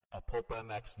Pulp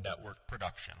MX Network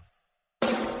production.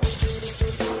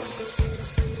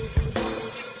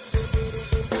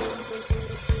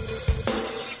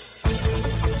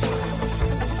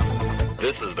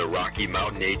 This is the Rocky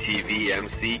Mountain ATV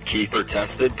MC Kiefer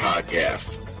Tested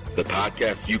Podcast. The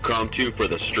podcast you come to for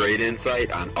the straight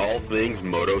insight on all things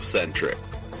moto-centric.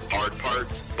 Hard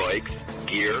parts, bikes,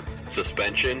 gear,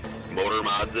 suspension, motor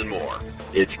mods, and more.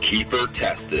 It's Kiefer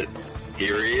Tested.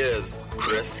 Here he is,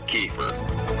 Chris Kiefer.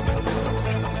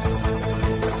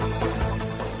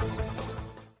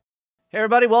 Hey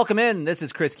everybody, welcome in. This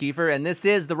is Chris Kiefer, and this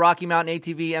is the Rocky Mountain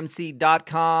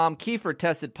ATVMC.com Kiefer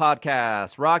Tested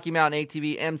Podcast.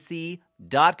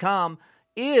 RockyMountainATVMC.com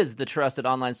is the trusted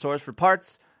online source for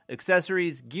parts,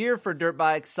 accessories, gear for dirt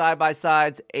bikes,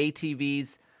 side-by-sides,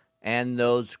 ATVs, and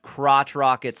those crotch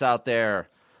rockets out there.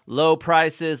 Low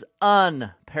prices,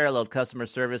 unparalleled customer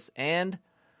service, and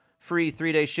free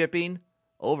 3-day shipping.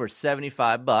 Over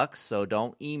 $75, so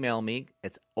don't email me.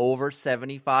 It's over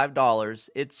 $75.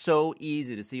 It's so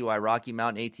easy to see why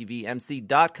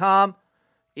RockyMountainATVMC.com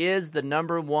is the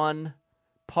number one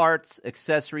parts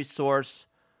accessory source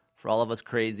for all of us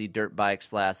crazy dirt bike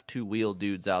 / two-wheel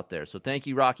dudes out there. So thank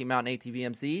you, Rocky Mountain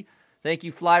ATVMC. Thank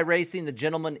you, Fly Racing. The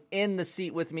gentleman in the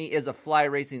seat with me is a Fly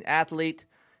Racing athlete.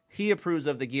 He approves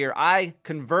of the gear. I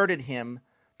converted him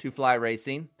to Fly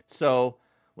Racing, so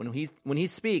when he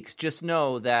speaks, just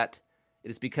know that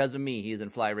it is because of me he is in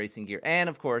Fly Racing gear. And,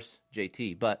 of course,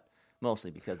 JT, but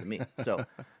mostly because of me. So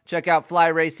check out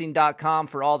flyracing.com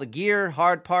for all the gear,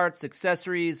 hard parts,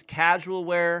 accessories, casual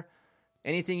wear,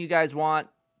 anything you guys want.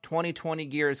 2020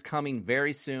 gear is coming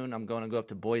very soon. I'm going to go up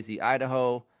to Boise,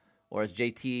 Idaho, or as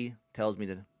JT tells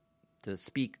me to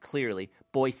speak clearly,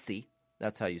 Boise.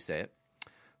 That's how you say it.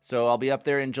 So I'll be up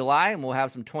there in July, and we'll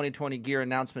have some 2020 gear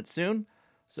announcements soon.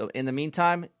 So in the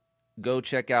meantime, go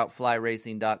check out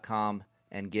flyracing.com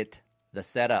and get the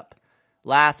setup.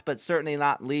 Last but certainly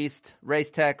not least,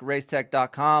 Racetech,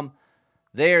 racetech.com.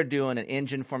 They're doing an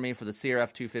engine for me for the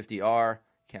CRF 250R.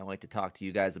 Can't wait to talk to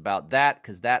you guys about that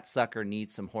because that sucker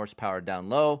needs some horsepower down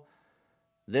low.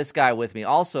 This guy with me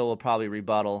also will probably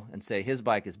rebuttal and say his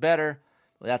bike is better.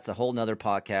 Well, that's a whole nother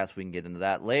podcast. We can get into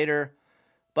that later.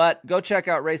 But go check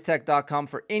out racetech.com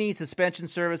for any suspension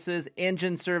services,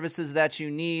 engine services that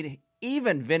you need,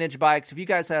 even vintage bikes. If you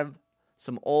guys have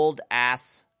some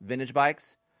old-ass vintage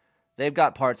bikes, they've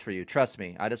got parts for you. Trust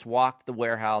me. I just walked the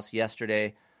warehouse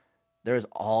yesterday. There's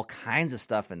all kinds of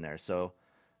stuff in there. So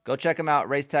go check them out,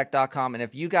 racetech.com. And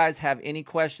if you guys have any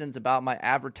questions about my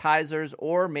advertisers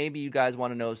or maybe you guys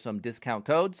want to know some discount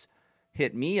codes,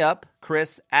 hit me up,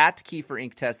 Chris at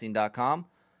KieferInkTesting.com,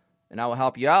 and I will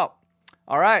help you out.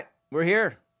 All right, we're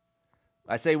here.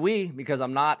 I say we because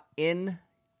I'm not in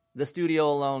the studio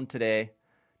alone today.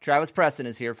 Travis Preston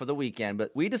is here for the weekend,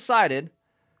 but we decided,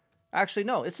 actually,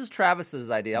 no, this is Travis's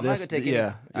idea. I'm not going to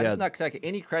take I'm not going to take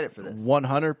any credit for this.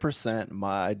 100%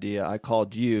 my idea. I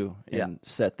called you and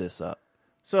set this up.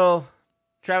 So,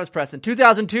 Travis Preston,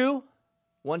 2002,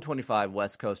 125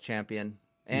 West Coast champion,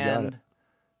 and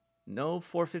no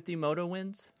 450 moto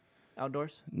wins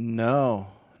outdoors?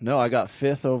 No, I got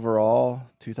 5th overall,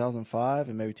 2005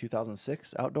 and maybe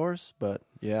 2006 outdoors, but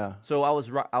yeah. So I was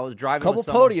driving couple with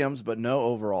someone, podiums, but no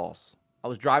overalls. I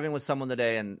was driving with someone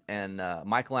today, and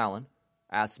Michael Allen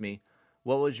asked me,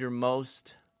 what was your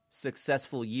most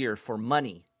successful year for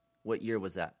money? What year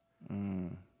was that?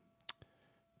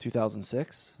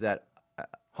 2006. Is that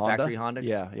Honda? Factory Honda?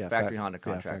 Yeah. Factory Honda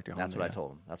contract. Yeah, factory Honda, That's what I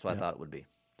told him. That's what I thought it would be.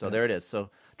 So there it is. So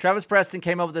Travis Preston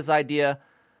came up with this idea.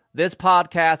 This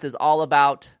podcast is all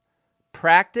about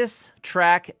practice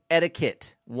track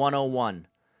etiquette 101.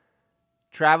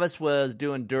 Travis was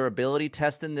doing durability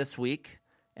testing this week,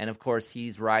 and of course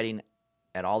he's riding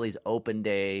at all these open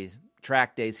days,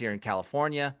 track days here in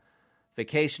California.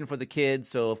 Vacation for the kids,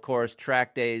 so of course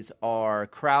track days are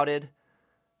crowded.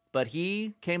 But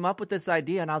he came up with this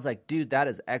idea, and I was like, dude, that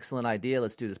is an excellent idea.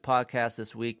 Let's do this podcast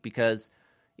this week because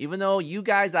even though you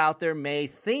guys out there may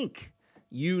think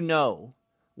you know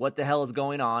what the hell is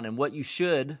going on and what you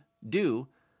should do,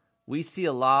 we see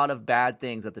a lot of bad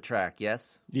things at the track,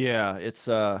 yes? Yeah, it's,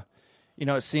 it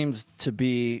seems to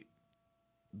be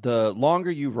the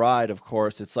longer you ride, of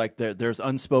course, it's like there's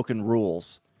unspoken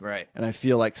rules. Right. And I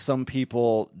feel like some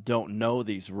people don't know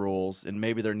these rules, and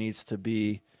maybe there needs to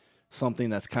be something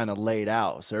that's kind of laid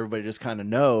out so everybody just kind of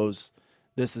knows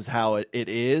this is how it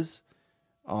is,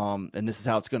 and this is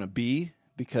how it's going to be.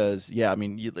 Because, you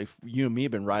and me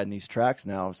have been riding these tracks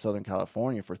now in Southern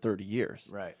California for 30 years.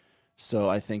 Right.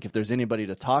 So I think if there's anybody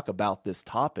to talk about this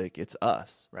topic, it's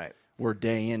us. Right. We're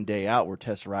day in, day out. We're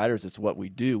test riders. It's what we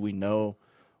do. We know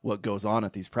what goes on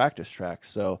at these practice tracks.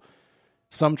 So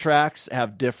Some tracks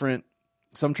have different.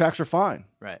 Some tracks are fine,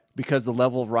 Right. because the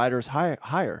level of rider is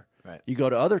higher. Right. You go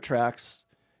to other tracks,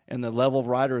 and the level of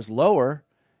rider is lower,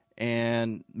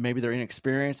 and maybe they're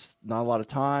inexperienced, not a lot of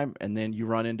time, and then you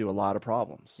run into a lot of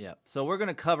problems. Yeah. So we're going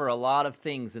to cover a lot of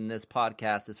things in this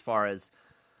podcast as far as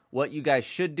what you guys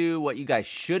should do, what you guys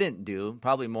shouldn't do,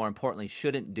 probably more importantly,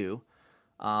 shouldn't do.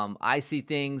 I see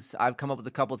things. I've come up with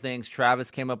a couple things.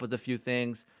 Travis came up with a few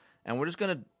things. And we're just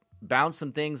going to bounce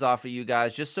some things off of you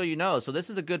guys just so you know. So this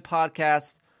is a good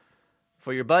podcast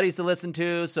for your buddies to listen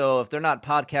to. So if they're not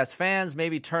podcast fans,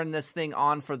 maybe turn this thing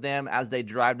on for them as they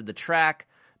drive to the track.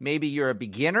 Maybe you're a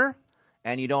beginner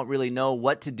and you don't really know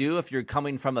what to do if you're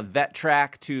coming from a vet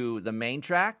track to the main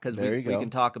track, because we can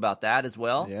talk about that as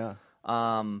well. Yeah.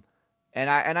 And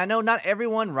I know not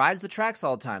everyone rides the tracks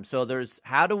all the time. So there's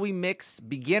how do we mix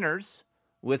beginners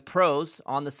with pros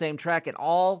on the same track and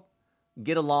all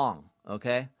get along,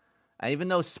 okay? And even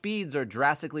though speeds are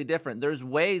drastically different, there's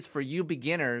ways for you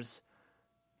beginners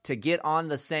to get on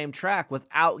the same track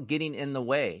without getting in the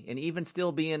way and even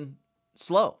still being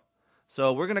slow.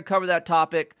 So we're going to cover that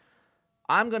topic.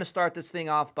 I'm going to start this thing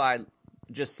off by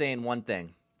just saying one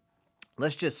thing.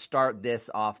 Let's just start this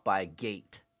off by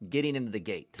getting into the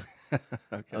gate.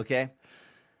 Okay?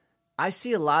 I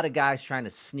see a lot of guys trying to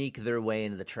sneak their way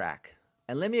into the track.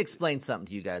 And let me explain something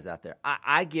to you guys out there.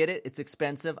 I get it. It's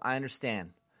expensive. I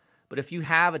understand. But if you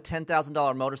have a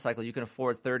 $10,000 motorcycle, you can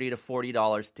afford $30 to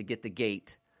 $40 to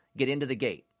get into the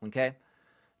gate, okay?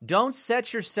 Don't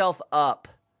set yourself up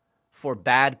for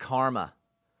bad karma.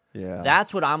 Yeah.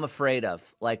 That's what I'm afraid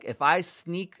of. Like, if I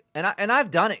sneak, and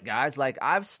I've done it, guys. Like,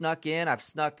 I've snuck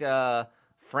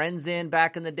friends in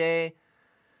back in the day.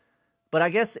 But I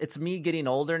guess it's me getting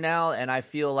older now, and I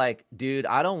feel like, dude,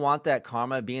 I don't want that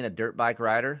karma being a dirt bike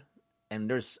rider, and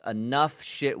there's enough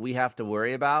shit we have to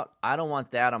worry about. I don't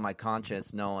want that on my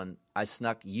conscience knowing I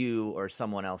snuck you or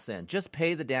someone else in. Just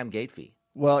pay the damn gate fee.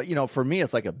 Well, for me,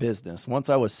 it's like a business. Once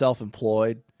I was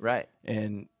self-employed, right,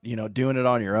 and, doing it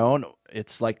on your own,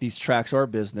 it's like these tracks are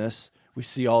business. We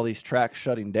see all these tracks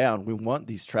shutting down. We want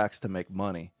these tracks to make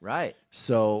money. Right.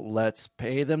 So let's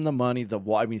pay them the money.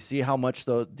 See how much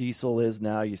the diesel is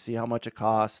now. You see how much it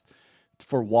costs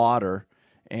for water.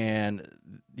 And,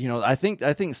 I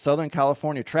think Southern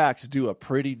California tracks do a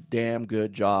pretty damn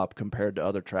good job compared to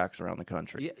other tracks around the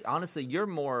country. Yeah, honestly, you're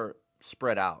more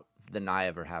spread out than I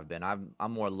ever have been.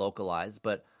 I'm more localized.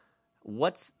 But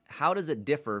how does it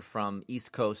differ from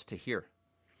East Coast to here?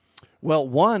 Well,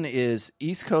 one is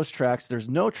East Coast tracks. There's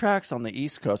no tracks on the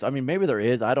East Coast. I mean, maybe there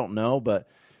is. I don't know. But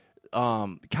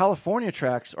California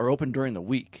tracks are open during the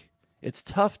week. It's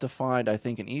tough to find, I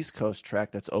think, an East Coast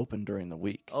track that's open during the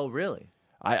week. Oh, really?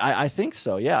 I think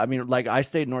so, yeah. I mean, like, I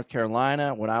stayed in North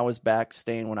Carolina when I was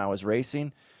staying when I was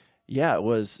racing. Yeah,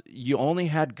 you only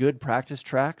had good practice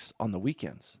tracks on the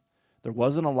weekends. There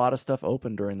wasn't a lot of stuff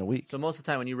open during the week. So most of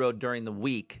the time when you rode during the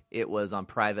week, it was on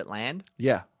private land?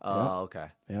 Yeah. Oh, okay.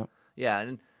 Yeah. Yeah,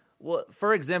 and well,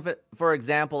 for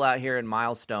example, out here in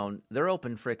Milestone, they're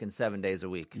open freaking 7 days a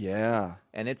week. Yeah.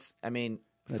 And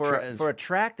for a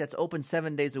track that's open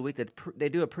 7 days a week, they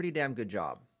do a pretty damn good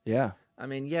job. Yeah. I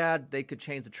mean, yeah, they could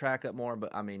change the track up more,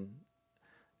 but I mean,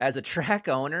 as a track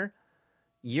owner,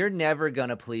 you're never going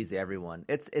to please everyone.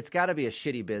 It's got to be a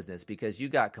shitty business because you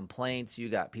got complaints, you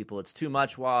got people, it's too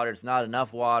much water, it's not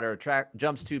enough water, track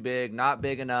jumps too big, not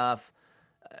big enough.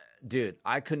 Dude,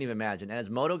 I couldn't even imagine. And as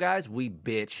moto guys, we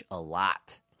bitch a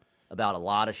lot about a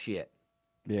lot of shit.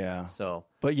 Yeah. So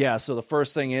the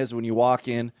first thing is when you walk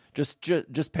in, just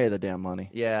pay the damn money.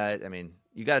 Yeah, I mean,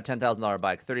 you got a $10,000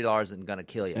 bike, $30 isn't going to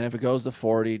kill you. And if it goes to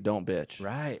 40, don't bitch.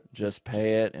 Right. Just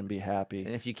pay it and be happy.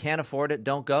 And if you can't afford it,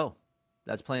 don't go.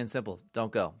 That's plain and simple.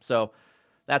 Don't go. So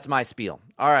that's my spiel.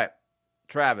 All right,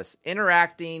 Travis,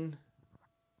 interacting,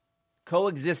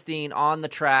 coexisting on the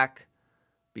track,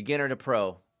 beginner to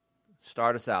pro.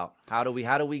 Start us out. How do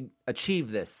we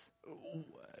achieve this?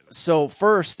 So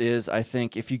first is, I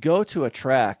think, if you go to a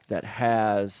track that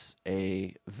has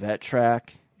a vet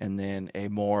track and then a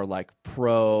more like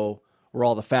pro where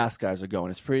all the fast guys are going,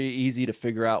 it's pretty easy to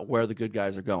figure out where the good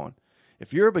guys are going.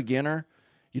 If you're a beginner,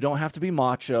 you don't have to be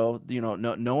macho.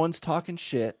 No one's talking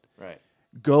shit. Right.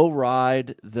 Go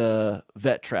ride the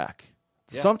vet track.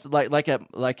 Yeah. Something like at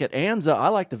Anza, I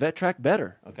like the vet track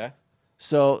better. Okay.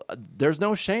 So there's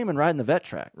no shame in riding the vet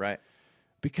track. Right.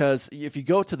 Because if you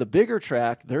go to the bigger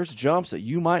track, there's jumps that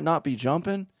you might not be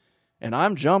jumping, and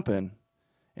I'm jumping,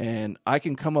 and I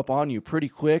can come up on you pretty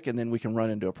quick, and then we can run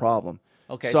into a problem.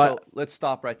 Okay, so let's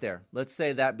stop right there. Let's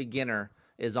say that beginner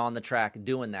is on the track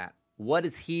doing that. What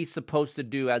is he supposed to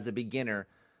do as a beginner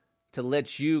to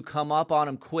let you come up on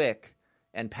him quick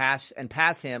and pass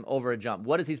him over a jump.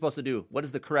 What is he supposed to do? What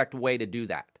is the correct way to do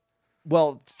that?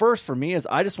 Well, first for me is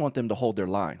I just want them to hold their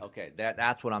line. Okay,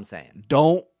 that's what I'm saying.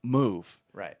 Don't move.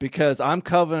 Right. Because I'm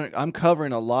covering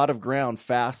a lot of ground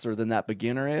faster than that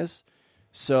beginner is.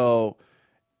 So,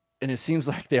 and it seems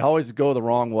like they always go the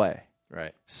wrong way.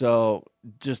 Right. So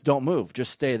just don't move.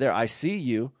 Just stay there. I see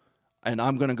you, and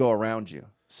I'm going to go around you.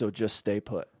 So just stay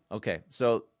put. Okay,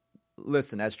 so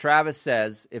listen, as Travis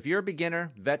says, if you're a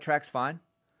beginner, vet track's fine.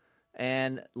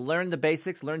 And learn the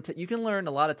basics. You can learn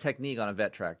a lot of technique on a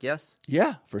vet track, yes?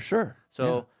 Yeah, for sure.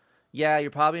 So, yeah,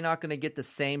 you're probably not going to get the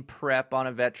same prep on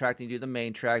a vet track than you do the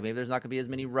main track. Maybe there's not going to be as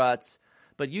many ruts.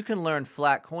 But you can learn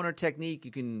flat corner technique.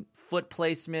 You can foot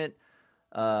placement,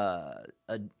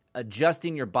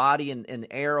 adjusting your body in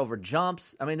the air over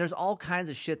jumps. I mean, there's all kinds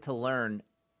of shit to learn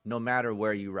no matter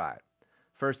where you ride,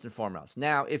 first and foremost.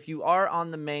 Now, if you are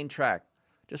on the main track,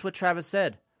 just what Travis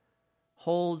said,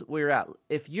 hold where you're at.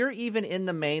 If you're even in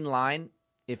the main line,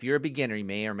 if you're a beginner, you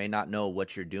may or may not know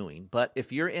what you're doing. But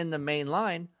if you're in the main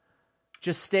line,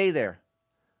 just stay there.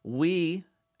 We,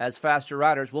 as faster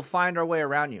riders, will find our way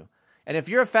around you. And if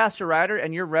you're a faster rider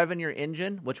and you're revving your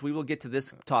engine, which we will get to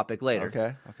this topic later.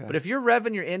 Okay. But if you're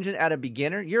revving your engine at a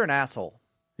beginner, you're an asshole.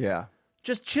 Yeah.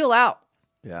 Just chill out.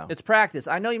 Yeah. It's practice.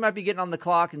 I know you might be getting on the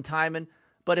clock and timing,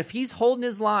 but if he's holding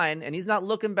his line and he's not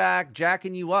looking back,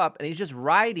 jacking you up, and he's just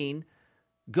riding,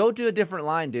 go to a different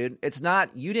line, dude. It's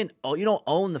not you don't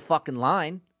own the fucking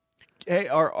line. Hey,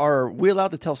 are we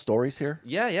allowed to tell stories here?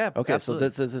 Yeah. Okay, absolutely.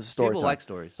 so this is story People time. like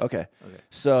stories. Okay.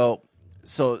 So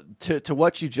to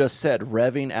what you just said,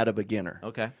 revving at a beginner.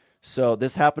 Okay. So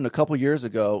this happened a couple years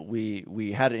ago.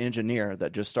 We had an engineer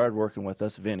that just started working with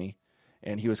us, Vinny,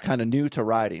 and he was kind of new to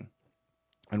riding.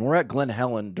 And we're at Glen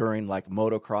Helen during like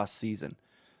motocross season.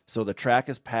 So the track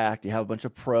is packed. You have a bunch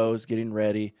of pros getting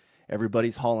ready.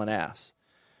 Everybody's hauling ass.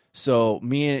 So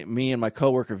me and my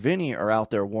coworker Vinny are out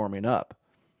there warming up.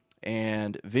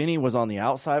 And Vinny was on the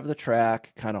outside of the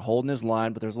track, kind of holding his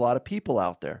line, but there's a lot of people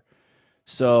out there.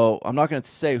 So I'm not going to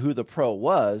say who the pro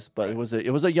was, but it was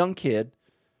a young kid.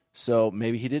 So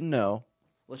maybe he didn't know.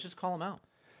 Let's just call him out.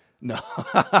 No,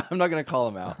 I'm not going to call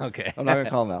him out. Okay. I'm not going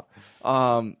to call him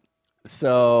out.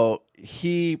 So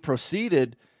he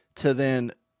proceeded to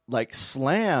then like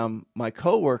slam my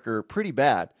coworker pretty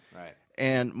bad. Right.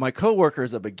 And my coworker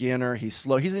is a beginner. He's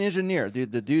slow. He's an engineer.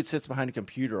 Dude, the dude sits behind a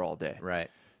computer all day.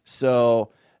 Right.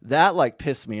 So that like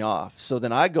pissed me off. So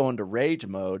then I go into rage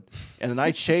mode and then I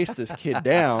chase this kid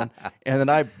down and then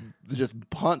I just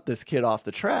punt this kid off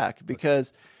the track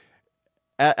because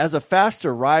as a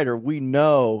faster rider, we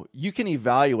know you can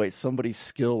evaluate somebody's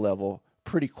skill level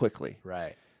pretty quickly.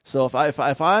 Right. So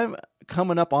if I'm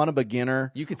coming up on a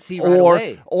beginner, you could see right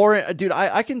away. Or dude,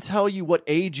 I can tell you what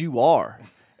age you are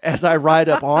as I ride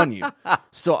up on you.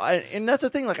 So and that's the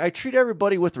thing. Like I treat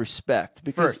everybody with respect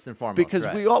because first and foremost, because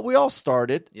right. we all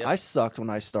started. Yep. I sucked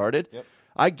when I started. Yep.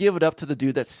 I give it up to the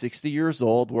dude that's 60 years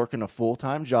old, working a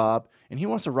full-time job, and he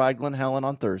wants to ride Glen Helen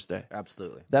on Thursday.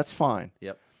 Absolutely. That's fine.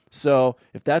 Yep. So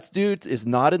if that dude is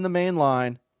not in the main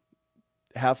line,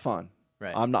 have fun.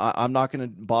 Right. I'm not going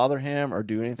to bother him or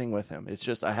do anything with him. It's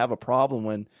just I have a problem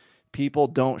when people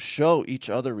don't show each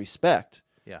other respect.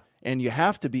 Yeah. And you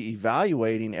have to be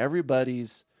evaluating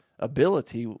everybody's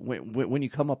ability when you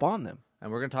come up on them.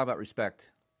 And we're going to talk about respect.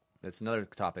 That's another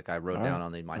topic I wrote down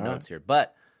on my All notes here.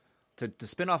 But to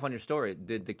spin off on your story,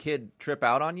 did the kid trip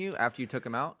out on you after you took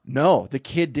him out? No, the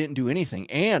kid didn't do anything.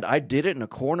 And I did it in a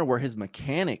corner where his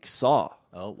mechanic saw.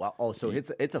 Oh, wow. Oh, so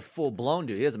it's a full-blown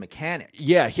dude. He is a mechanic.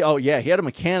 Yeah, he had a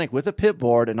mechanic with a pit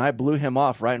board, and I blew him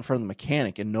off right in front of the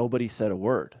mechanic, and nobody said a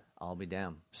word. I'll be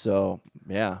damned. So,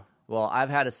 yeah. Well, I've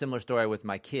had a similar story with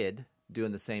my kid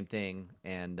doing the same thing,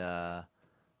 and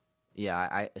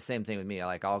same thing with me.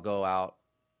 I'll go out,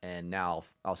 and now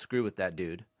I'll screw with that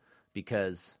dude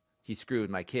because he screwed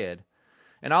my kid.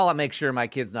 And I'll make sure my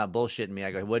kid's not bullshitting me.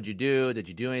 I go, what'd you do? Did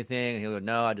you do anything? And he'll go,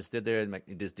 no, I just stood there. And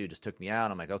this dude just took me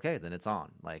out. I'm like, okay, then it's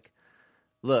on. Like,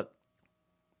 look,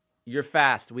 you're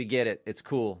fast. We get it. It's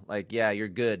cool. Like, yeah, you're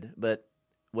good. But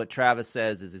what Travis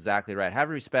says is exactly right. Have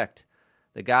respect.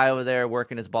 The guy over there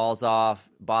working his balls off,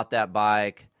 bought that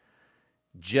bike,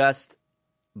 just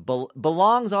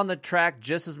belongs on the track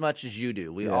just as much as you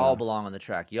do. We all belong on the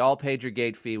track. You all paid your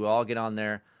gate fee. We all get on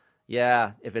there.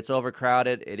 Yeah, if it's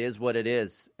overcrowded, it is what it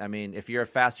is. I mean, if you're a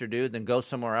faster dude, then go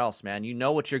somewhere else, man. You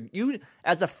know what you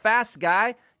as a fast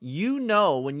guy, you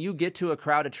know when you get to a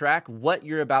crowded track what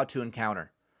you're about to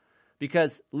encounter.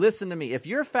 Because listen to me, if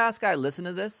you're a fast guy, listen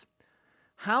to this.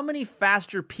 How many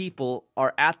faster people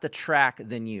are at the track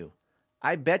than you?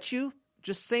 I bet you,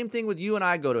 just same thing with you and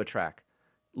I go to a track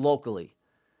locally.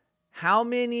 How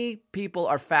many people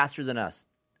are faster than us?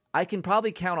 I can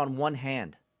probably count on one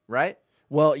hand, right?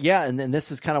 Well, yeah, and then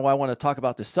this is kind of why I want to talk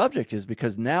about this subject is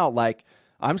because now, like,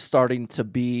 I'm starting to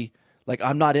be, like,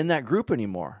 I'm not in that group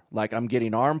anymore. Like, I'm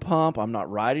getting arm pump. I'm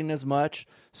not riding as much.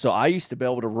 So I used to be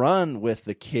able to run with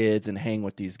the kids and hang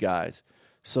with these guys.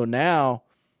 So now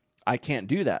I can't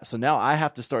do that. So now I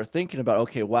have to start thinking about,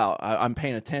 okay, wow, I'm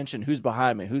paying attention. Who's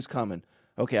behind me? Who's coming?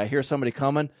 Okay, I hear somebody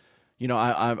coming. You know,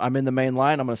 I'm in the main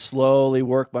line. I'm going to slowly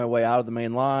work my way out of the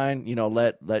main line. You know,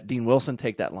 let Dean Wilson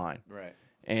take that line. Right.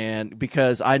 And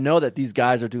because I know that these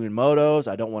guys are doing motos,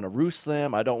 I don't want to roost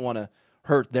them. I don't want to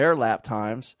hurt their lap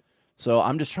times. So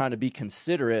I'm just trying to be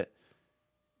considerate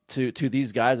to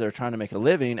these guys that are trying to make a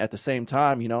living. At the same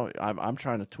time, you know, I'm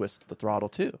trying to twist the throttle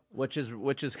too. Which is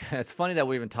it's funny that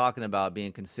we're even talking about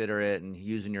being considerate and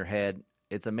using your head.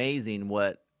 It's amazing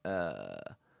what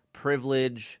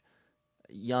privilege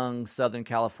young Southern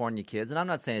California kids, and I'm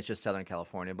not saying it's just Southern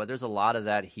California, but there's a lot of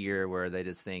that here where they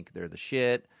just think they're the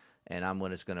shit, and I'm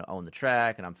just going to own the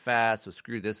track, and I'm fast, so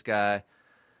screw this guy.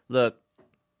 Look,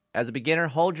 as a beginner,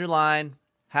 hold your line,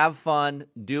 have fun,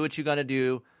 do what you're going to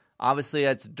do. Obviously,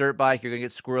 it's a dirt bike. You're going to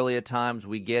get squirrely at times.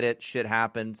 We get it. Shit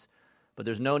happens. But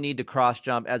there's no need to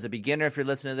cross-jump. As a beginner, if you're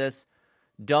listening to this,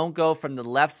 don't go from the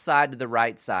left side to the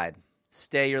right side.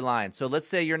 Stay your line. So let's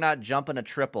say you're not jumping a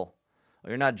triple or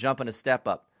you're not jumping a step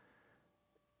up.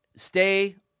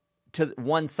 Stay to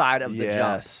one side of the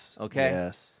jump. Okay?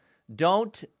 Yes.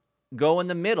 Don't go in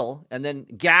the middle and then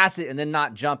gas it and then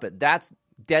not jump it. That's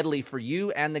deadly for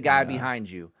you and the guy behind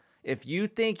you. If you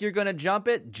think you're going to jump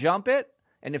it, jump it.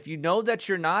 And if you know that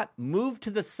you're not, move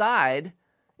to the side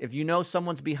if you know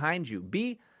someone's behind you.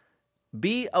 Be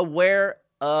aware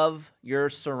of your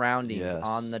surroundings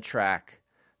on the track.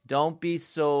 Don't be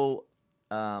so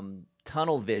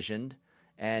tunnel visioned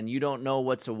and you don't know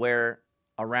what's aware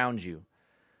around you.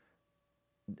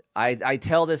 I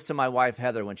tell this to my wife,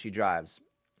 Heather, when she drives.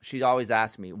 She always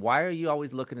asks me, why are you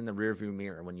always looking in the rearview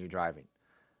mirror when you're driving?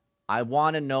 I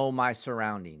want to know my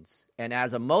surroundings. And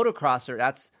as a motocrosser,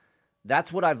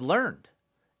 that's what I've learned.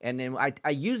 And then I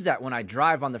use that when I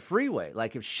drive on the freeway.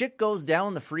 Like if shit goes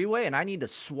down the freeway and I need to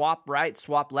swap right,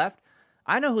 swap left,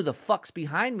 I know who the fuck's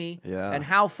behind me and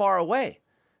how far away.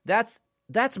 That's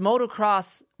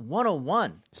motocross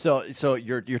 101. So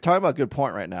you're talking about a good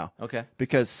point right now. Okay.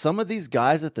 Because some of these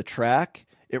guys at the track,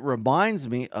 it reminds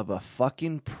me of a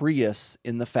fucking Prius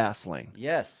in the fast lane.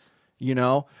 Yes. You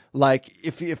know, like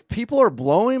if people are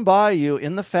blowing by you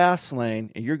in the fast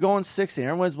lane and you're going 60 and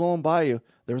everyone's blowing by you,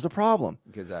 there's a problem.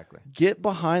 Exactly. Get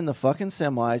behind the fucking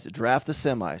semis, draft the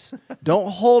semis. Don't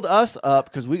hold us up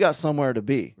because we got somewhere to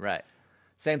be. Right.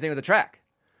 Same thing with the track.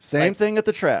 Same thing at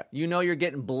the track. You know you're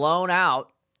getting blown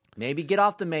out. Maybe get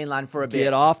off the main line for a bit.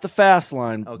 Get off the fast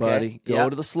line, buddy. Go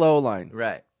to the slow line.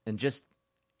 Right. And just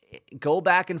go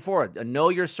back and forth. Know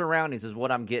your surroundings is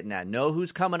what I'm getting at. Know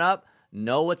who's coming up.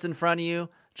 Know what's in front of you.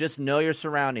 Just know your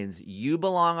surroundings. You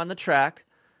belong on the track,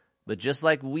 but just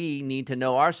like we need to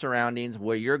know our surroundings,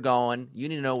 where you're going, you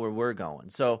need to know where we're going.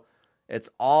 So it's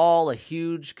all a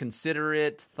huge,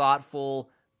 considerate, thoughtful,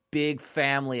 big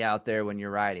family out there when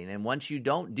you're riding. And once you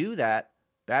don't do that,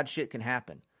 bad shit can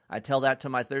happen. I tell that to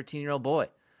my 13-year-old boy.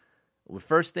 The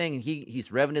first thing, he's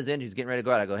revving his engine, he's getting ready to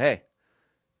go out. I go, hey,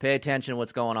 pay attention to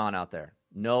what's going on out there.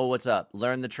 Know what's up.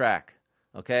 Learn the track.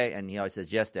 Okay? And he always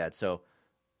says, yes, Dad. So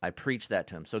I preach that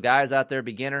to him. So guys out there,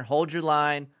 beginner, hold your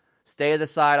line, stay to the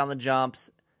side on the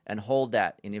jumps, and hold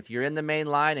that. And if you're in the main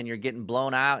line and you're getting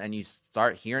blown out and you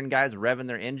start hearing guys revving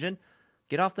their engine,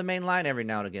 get off the main line every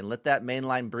now and again. Let that main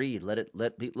line breathe.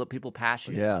 Let people pass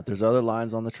you. Yeah, there's other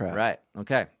lines on the track. Right.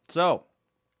 Okay. So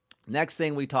next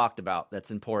thing we talked about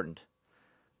that's important,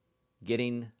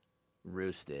 getting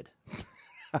roosted.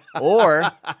 And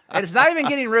it's not even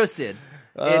getting roosted.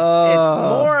 It's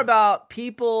more about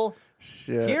people.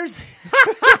 Shit. Here's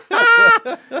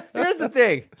the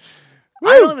thing.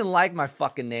 I don't even like my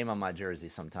fucking name on my jersey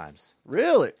sometimes.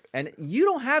 Really? And you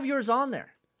don't have yours on there.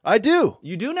 I do.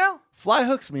 You do now? Fly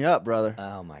hooks me up, brother.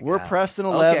 Oh, my God. We're Preston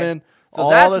 11 okay. So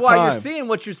all that's the why time. you're seeing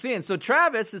what you're seeing. So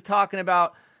Travis is talking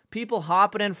about people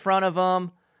hopping in front of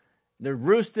them. They're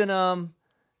roosting them.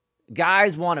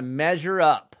 Guys want to measure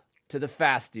up to the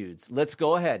fast dudes. Let's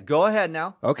go ahead. Go ahead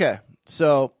now. Okay.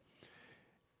 So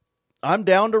I'm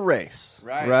down to race.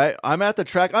 Right. I'm at the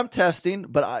track. I'm testing,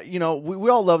 but we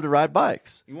all love to ride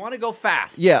bikes. You want to go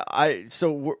fast. Yeah.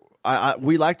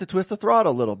 We like to twist the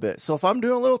throttle a little bit. So if I'm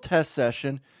doing a little test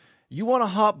session, you want to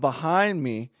hop behind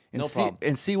me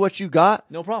and see what you got?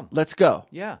 No problem. Let's go.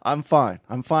 Yeah. I'm fine.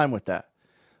 I'm fine with that.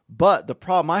 But the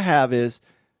problem I have is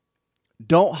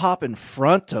don't hop in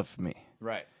front of me.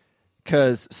 Right.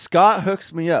 because Scott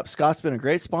hooks me up. Scott's been a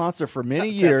great sponsor for many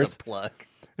years. That's a plug.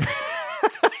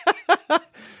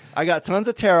 I got tons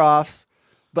of tear-offs,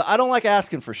 but I don't like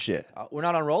asking for shit. We're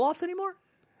not on roll-offs anymore?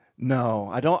 No,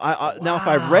 I don't. Now, if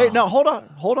I rate, no, hold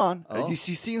on. Oh. You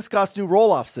seen Scott's new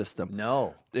roll-off system?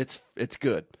 No. It's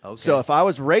good. Okay. So if I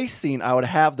was racing, I would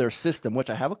have their system, which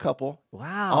I have a couple.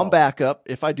 Wow. On backup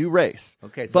if I do race.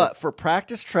 Okay, so- but for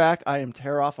practice track, I am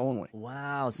tear-off only.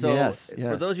 Wow. So Yes, for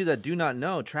yes. those of you that do not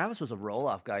know, Travis was a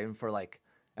roll-off guy even for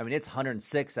it's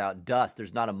 106 out, dust.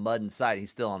 There's not a mud in sight.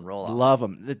 He's still on roll-off. Love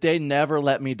them. They never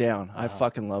let me down. I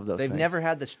fucking love those They've things. never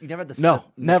had you never had the No,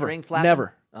 the never. string flapping?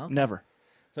 Never. Oh. Never.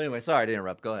 So anyway, sorry to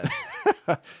interrupt. Go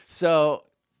ahead. So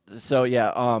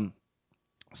yeah.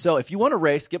 So if you want to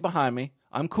race, get behind me.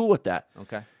 I'm cool with that.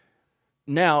 Okay.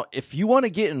 Now, if you want to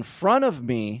get in front of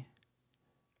me,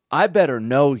 I better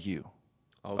know you.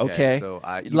 Okay. So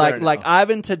like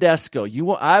Ivan Tedesco.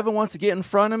 Ivan wants to get in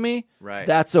front of me. Right.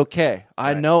 That's okay.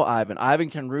 I Right. know Ivan. Ivan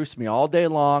can roost me all day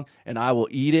long, and I will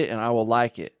eat it, and I will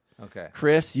like it. Okay.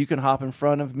 Chris, you can hop in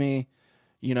front of me.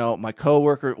 My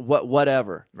coworker,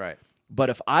 whatever. Right. But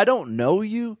if I don't know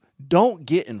you, don't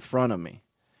get in front of me.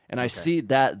 And I see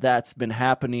that's been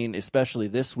happening, especially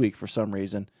this week for some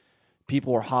reason.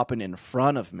 People are hopping in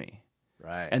front of me.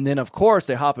 Right. And then, of course,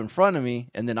 they hop in front of me,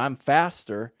 and then I'm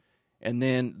faster, and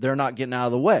then they're not getting out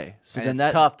of the way. So and then it's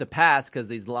that tough to pass because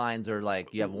these lines are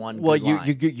like you have one. well, good you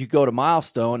line. you go to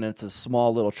Milestone, and it's a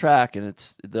small little track, and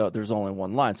there's only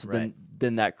one line. So Right.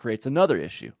 then that creates another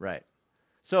issue. Right.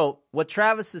 So what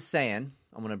Travis is saying,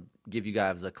 I'm going to give you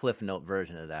guys a Cliff Note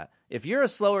version of that. If you're a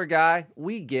slower guy,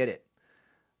 we get it.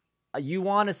 You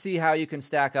want to see how you can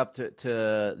stack up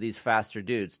to these faster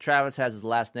dudes. Travis has his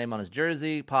last name on his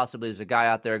jersey. Possibly there's a guy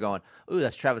out there going, ooh,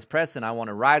 that's Travis Preston. I want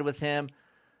to ride with him.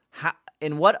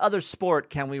 In what other sport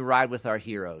can we ride with our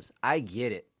heroes? I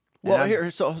get it. And Well, I'm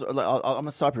I'm going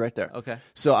to stop you right there. Okay.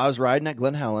 So I was riding at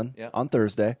Glen Helen Yep. on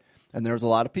Thursday, and there was a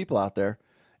lot of people out there.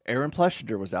 Aaron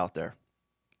Plessinger was out there.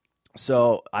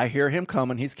 So I hear him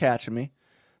coming. He's catching me.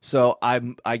 So I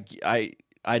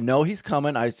know he's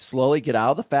coming. I slowly get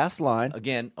out of the fast line.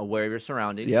 Again, aware of your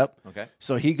surroundings. Yep. Okay.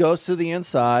 So he goes to the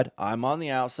inside. I'm on the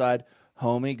outside.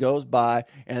 Homie goes by,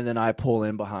 and then I pull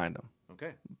in behind him.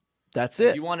 Okay. That's If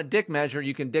it. you want to dick measure,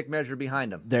 you can dick measure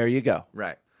behind them. There you go.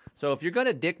 Right. So if you're going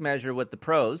to dick measure with the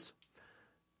pros,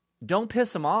 don't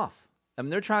piss them off. I mean,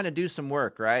 they're trying to do some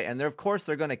work, right? And of course,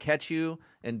 they're going to catch you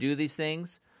and do these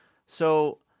things.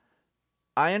 So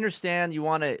I understand you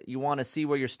want to see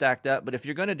where you're stacked up, but if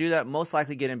you're going to do that, most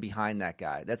likely get in behind that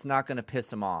guy. That's not going to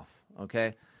piss him off,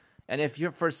 okay? And if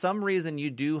you're for some reason you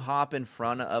do hop in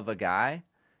front of a guy,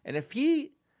 and if you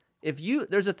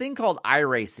there's a thing called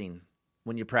iRacing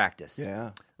when you practice.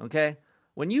 Yeah. Okay?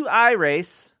 When you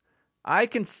iRace, I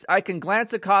can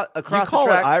glance across You the call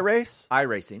track. it iRace?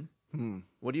 iRacing.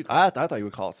 What do you call it? I thought you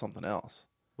would call it something else.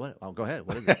 What? Oh, go ahead.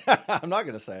 What is it? I'm not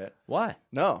going to say it. Why?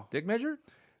 No. Dick measure?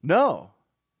 No.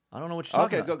 I don't know what you're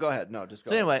talking Okay, about. go ahead. No, just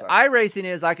go So anyway, ahead. Sorry. iRacing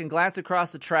is I can glance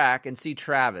across the track and see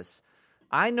Travis.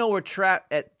 I know where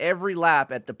at every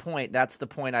lap at the point. That's the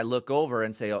point I look over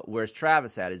and say, oh, "Where's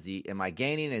Travis at? Am I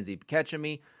gaining? Is he catching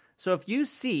me?" So if you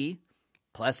see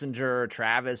Plessinger,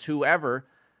 Travis, whoever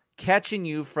catching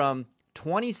you from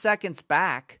 20 seconds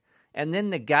back, and then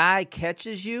the guy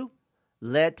catches you,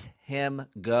 let him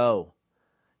go.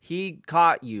 He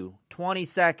caught you 20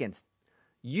 seconds.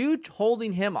 You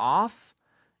holding him off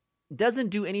doesn't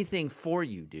do anything for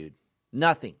you, dude.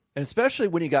 Nothing. And especially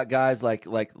when you got guys like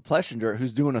Plessinger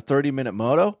who's doing a 30-minute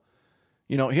moto.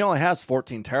 He only has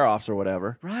 14 tear-offs or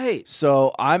whatever. Right.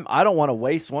 So I don't want to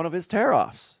waste one of his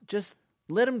tear-offs. Just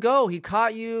let him go. He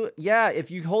caught you. Yeah,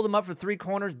 if you hold him up for 3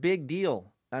 corners, big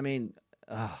deal. I mean,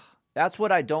 that's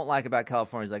what I don't like about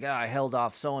California. It's like, I held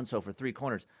off so-and-so for 3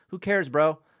 corners. Who cares,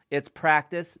 bro? It's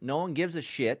practice. No one gives a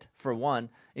shit, for one,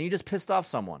 and you just pissed off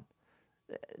someone.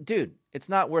 Dude, it's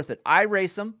not worth it. I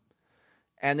race him,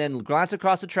 and then glance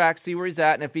across the track, see where he's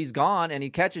at, and if he's gone and he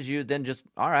catches you, then just,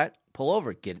 all right, pull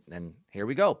over. And here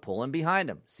we go. Pull him behind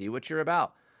him. See what you're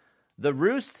about. The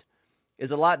roost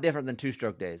is a lot different than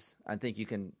 2-stroke days. I think you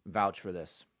can vouch for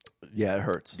this. Yeah, it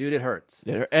hurts. Dude, it hurts.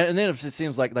 And then if it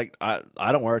seems like I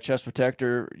don't wear a chest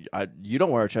protector, you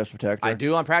don't wear a chest protector. I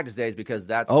do on practice days because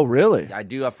that's... Oh, really? I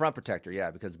do a front protector,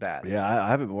 yeah, because it's bad. Yeah, I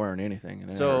haven't been wearing anything. And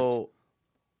it hurts. So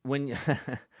when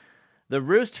the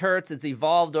roost hurts, it's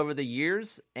evolved over the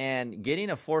years, and getting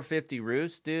a 450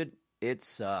 roost, dude, it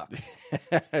sucks.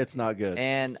 It's not good.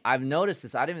 And I've noticed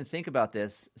this. I didn't even think about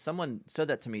this. Someone said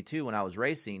that to me too when I was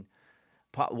racing.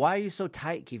 Why are you so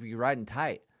tight, Keefer? You're riding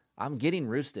tight. I'm getting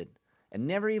roosted. and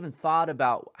never even thought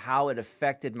about how it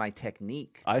affected my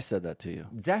technique. I said that to you.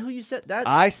 Is that who you said? That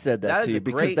I said that is to you a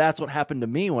because great- that's what happened to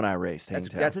me when I raced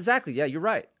Hangtown. That's exactly. Yeah, you're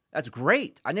right. That's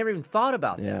great. I never even thought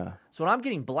about that. Yeah. So when I'm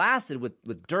getting blasted with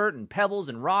dirt and pebbles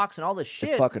and rocks and all this shit,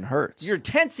 It fucking hurts. you're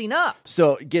tensing up.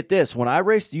 So get this. When I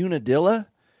raced Unadilla,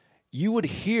 you would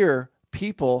hear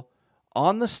people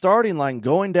on the starting line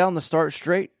going down the start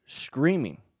straight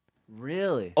screaming.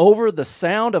 Really? Over the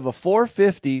sound of a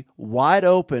 450 wide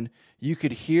open, you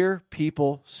could hear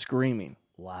people screaming.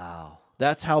 Wow.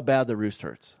 That's how bad the roost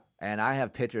hurts. And I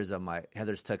have pictures of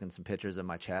Heather's taken some pictures of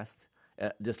my chest.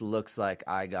 It just looks like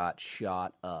I got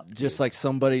shot up. Just like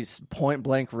somebody's point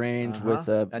blank range with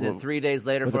a. And then 3 days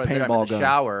later, with a before I was there, I'm in paintball the gun.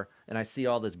 shower and I see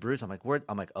all this bruise. I'm like, where?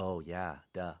 I'm like, oh yeah,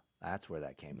 duh. That's where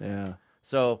that came from. Yeah.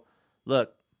 So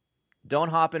look, don't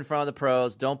hop in front of the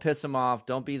pros. Don't piss them off.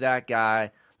 Don't be that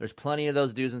guy. There's plenty of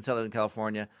those dudes in Southern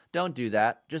California. Don't do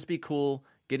that. Just be cool.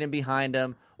 Get in behind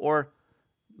them or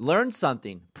learn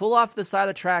something. Pull off the side of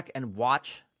the track and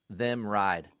watch them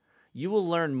ride. You will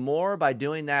learn more by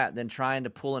doing that than trying to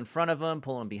pull in front of them,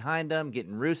 pulling behind them,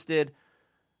 getting roosted.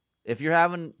 If you're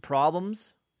having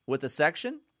problems with a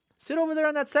section, sit over there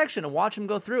in that section and watch them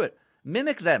go through it.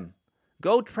 Mimic them.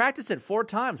 Go practice it 4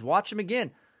 times. Watch them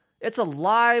again. It's a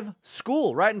live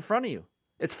school right in front of you.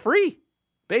 It's free.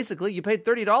 Basically, you paid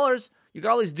 $30. You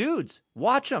got all these dudes.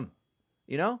 Watch them.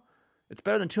 You know? It's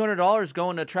better than $200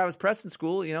 going to Travis Preston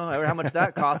school, you know, how much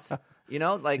that costs. You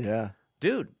know, like, Yeah.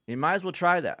 dude, you might as well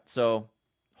try that. So,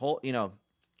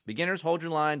 beginners, hold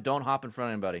your line. Don't hop in front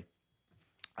of anybody.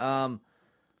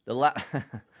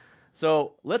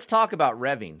 So let's talk about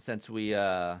revving since we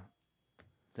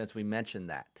mentioned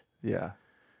that. Yeah.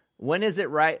 When is it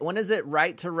right? When is it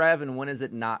right to rev, and when is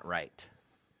it not right?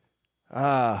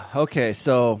 Okay,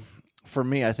 so for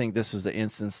me, I think this was the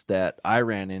instance that I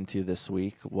ran into this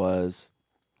week was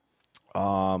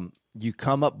you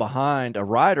come up behind a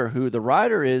rider who the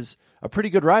rider is a pretty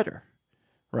good rider,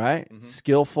 right? Mm-hmm.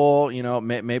 Skillful, you know,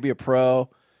 maybe a pro,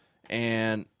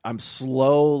 and I'm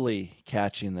slowly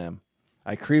catching them.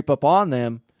 I creep up on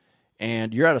them,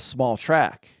 and you're at a small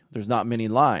track. There's not many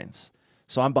lines.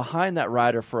 So I'm behind that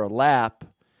rider for a lap,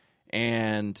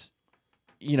 and,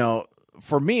 you know,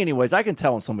 for me anyways, I can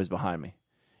tell when somebody's behind me.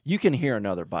 You can hear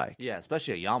another bike. Yeah,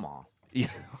 especially a Yamaha. Yeah.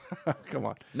 Come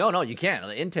on. No, you can't.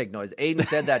 The intake noise. Aiden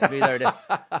said that to me the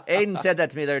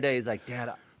other day. He's like,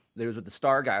 Dad, there was with the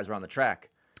Star guys were on the track.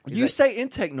 He's You like, say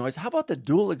intake noise. How about the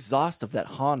dual exhaust of that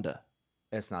Honda?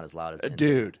 it's not as loud as intake.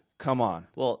 Dude, come on.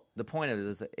 Well, the point of it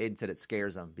is that Aiden said it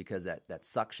scares him because that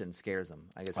suction scares him.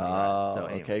 I guess. Oh, So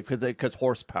anyway. okay. Because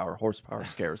horsepower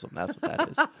scares them. That's what that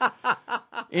is.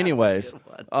 Anyways,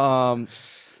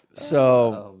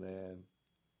 so man,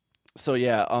 so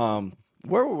yeah.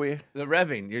 Where were we? the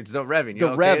revving. You're still revving. The You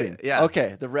okay? revving. Yeah.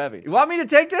 Okay, the revving. You want me to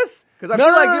take this? Because I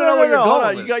feel like you don't know where you're Hold going.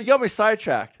 on. with it. You got me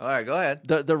sidetracked. All right, go ahead.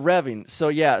 The revving. So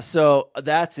yeah, so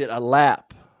that's it. A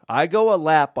lap. I go a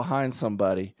lap behind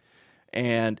somebody,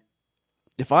 and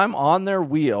if I'm on their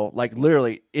wheel, like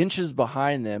literally inches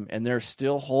behind them, and they're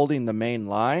still holding the main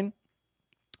line,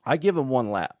 I give them 1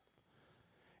 lap,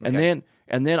 and Okay.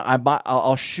 then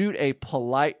I'll shoot a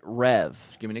polite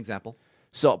rev. Give me an example.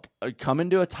 So come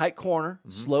into a tight corner,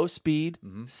 slow speed,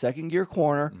 second gear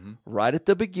corner, right at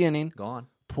the beginning. Go on.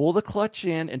 Pull the clutch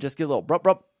in and just get a little brup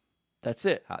brup. That's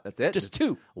it. That's it. Just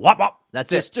 2. Wop wop.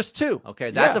 That's it. Just 2. Okay,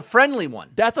 that's Yeah. a friendly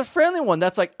one. That's a friendly one.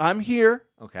 That's like, I'm here.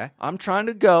 Okay. I'm trying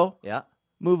to go. Yeah.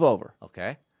 Move over.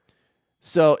 Okay.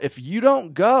 So if you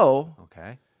don't go,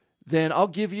 Okay. then I'll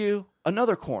give you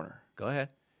another corner. Go ahead.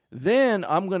 Then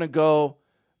I'm going to go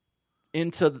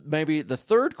into maybe the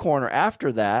 3rd corner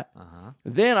after that.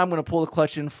 Then I'm going to pull the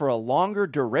clutch in for a longer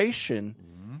duration.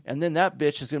 And then that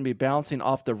bitch is going to be bouncing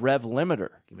off the rev limiter.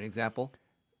 Give me an example.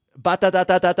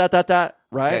 Ba-da-da-da-da-da-da,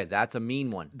 right? Okay, that's a mean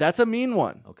one. That's a mean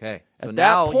one. Okay. So At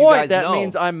now that you point, guys that know.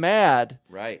 means I'm mad,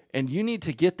 Right. and you need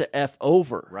to get the F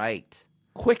over Right.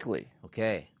 quickly.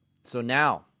 Okay. So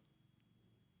now,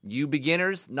 you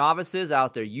beginners, novices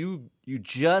out there, you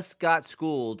just got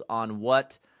schooled on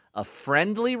what a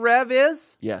friendly rev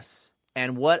is Yes.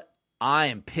 and what I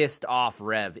am pissed off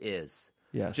rev is.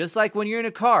 Yes. Just like when you're in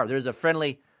a car, there's a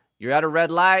friendly, you're at a red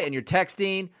light and you're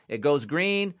texting, it goes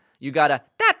green, you got a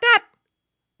dot.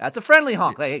 That's a friendly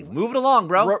honk. Like, hey, move it along,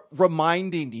 bro.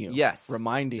 reminding you. Yes.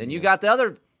 Reminding Then you. you got the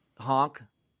other honk.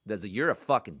 That's you're a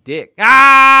fucking dick.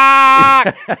 Ah!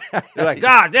 You're like,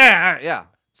 God damn. Yeah.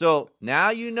 So now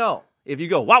you know. If you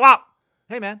go, wop, wop.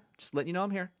 Hey, man, just letting you know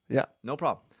I'm here. Yeah. No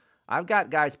problem. I've got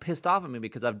guys pissed off at me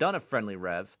because I've done a friendly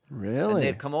rev. Really? And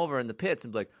they've come over in the pits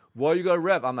and be like, why you got to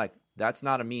rev? I'm like, that's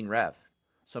not a mean rev.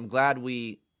 So I'm glad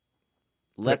we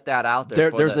let that out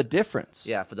there. There's a difference.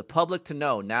 Yeah, for the public to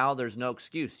know. Now there's no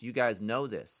excuse. You guys know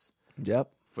this.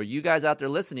 Yep. For you guys out there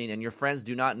listening and your friends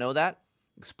do not know that,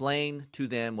 explain to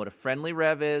them what a friendly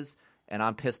rev is and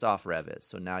I'm pissed off rev is.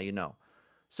 So now you know.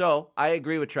 So I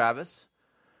agree with Travis.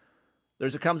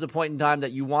 Comes a point in time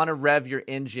that you want to rev your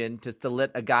engine just to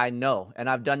let a guy know. And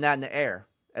I've done that in the air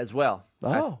as well.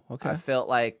 Oh, okay. I felt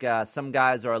like some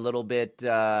guys are a little bit,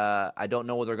 I don't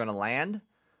know where they're going to land.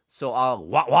 So I'll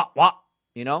wah,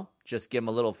 just give them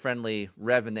a little friendly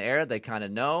rev in the air. They kind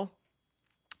of know.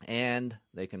 And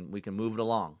we can move it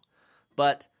along.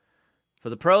 But for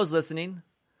the pros listening,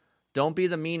 don't be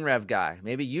the mean rev guy.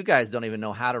 Maybe you guys don't even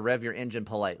know how to rev your engine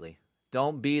politely.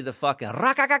 Don't be the fucking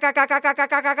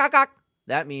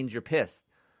that means you're pissed.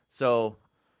 So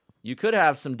you could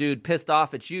have some dude pissed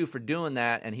off at you for doing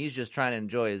that, and he's just trying to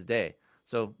enjoy his day.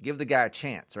 So give the guy a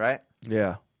chance, right?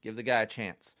 Yeah. Give the guy a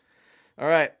chance. All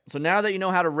right. So now that you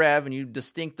know how to rev and you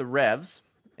distinct the revs,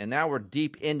 and now we're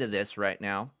deep into this right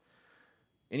now.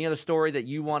 Any other story that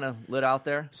you want to let out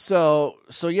there? So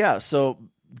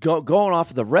going off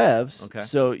of the revs. Okay.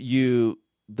 So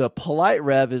the polite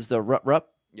rev is the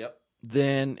rup. Yep.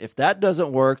 Then if that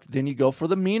doesn't work, then you go for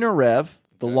the meaner rev,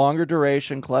 the longer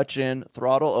duration, clutch in,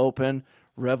 throttle open,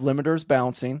 rev limiters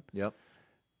bouncing. Yep.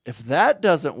 If that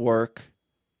doesn't work,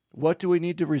 what do we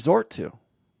need to resort to?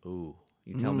 Ooh,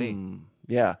 you tell me.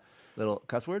 Yeah. Little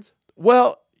cuss words?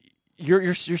 Well,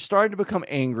 you're starting to become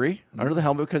angry under the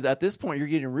helmet because at this point you're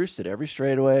getting roosted every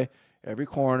straightaway, every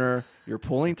corner. You're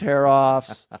pulling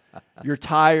tear-offs. You're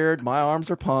tired. My arms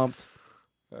are pumped.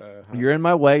 You're in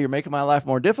my way. You're making my life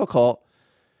more difficult.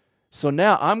 So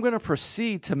now I'm going to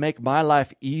proceed to make my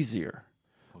life easier.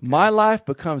 Okay. My life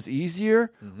becomes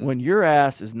easier when your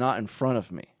ass is not in front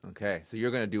of me. Okay, so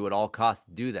you're going to do at all costs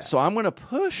to do that. So I'm going to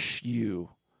push you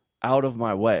out of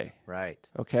my way. Right.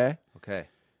 Okay? Okay.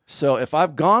 So if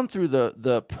I've gone through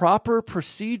the proper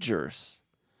procedures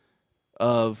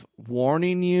of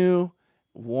warning you,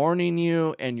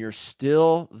 and you're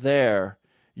still there,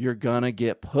 you're going to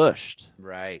get pushed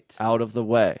out of the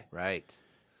way. Right.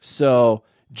 So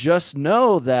just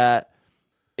know that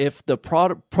if the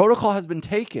protocol has been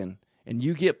taken and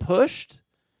you get pushed,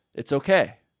 it's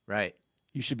okay. Right.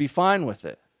 You should be fine with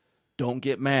it. Don't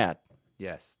get mad.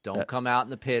 Yes. Don't come out in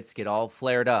the pits, get all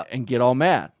flared up. And get all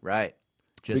mad. Right.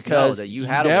 Just because know that you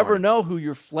had never know who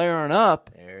you're flaring up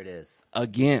there it is.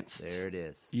 Against. There it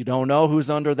is. You don't know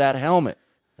who's under that helmet.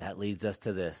 That leads us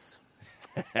to this.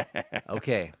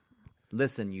 Okay.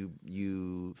 Listen,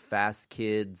 you fast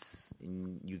kids,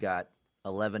 you got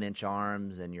 11-inch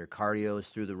arms and your cardio's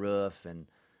through the roof and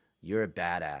you're a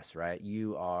badass, right?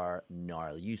 You are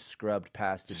gnarly. You scrubbed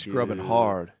past the Scrubbing dude.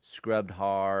 hard. Scrubbed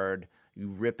hard. You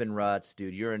ripping ruts.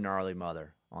 Dude, you're a gnarly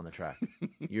mother on the track.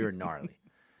 You're gnarly.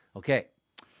 Okay.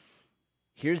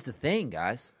 Here's the thing,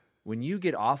 guys. When you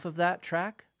get off of that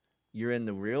track, you're in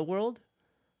the real world.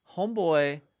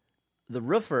 Homeboy, the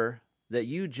roofer that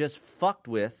you just fucked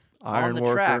with Iron on the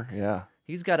worker, track, yeah.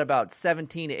 he's got about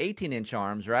 17 to 18-inch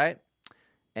arms, right?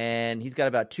 And he's got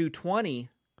about 220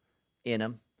 in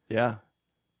him. Yeah.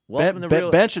 Welcome to the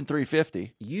real. Benching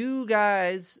 350. You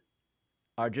guys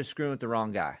are just screwing with the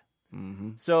wrong guy.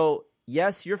 Mm-hmm. So,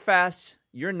 yes, you're fast.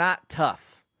 You're not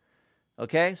tough.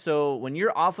 Okay? So, when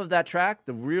you're off of that track,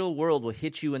 the real world will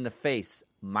hit you in the face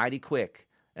mighty quick.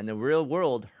 And the real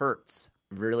world hurts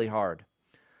really hard.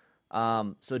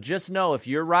 So, just know if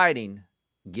you're riding,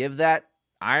 give that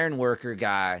iron worker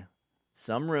guy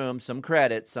some room, some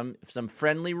credit, some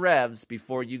friendly revs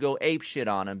before you go ape shit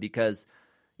on him, because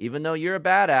even though you're a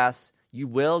badass, you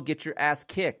will get your ass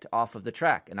kicked off of the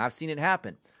track. And I've seen it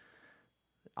happen.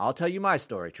 I'll tell you my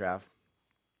story, Trav.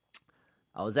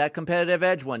 I was at Competitive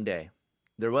Edge one day.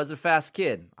 There was a fast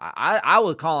kid. I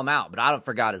would call him out, but I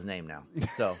forgot his name now.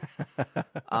 So,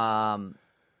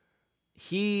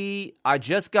 I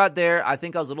just got there. I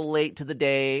think I was a little late to the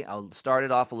day. I started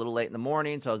off a little late in the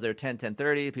morning, so I was there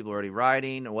 10:30. People were already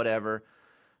riding or whatever.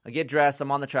 I get dressed.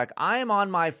 I'm on the track. I am on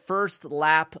my first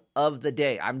lap of the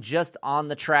day. I'm just on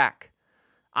the track.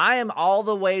 I am all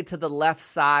the way to the left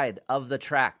side of the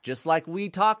track, just like we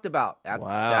talked about.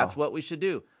 That's what we should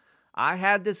do. I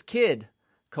had this kid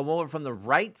come over from the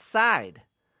right side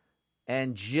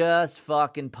and just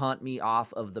fucking punt me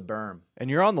off of the berm. And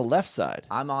you're on the left side.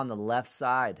 I'm on the left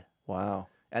side. Wow.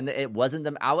 And it wasn't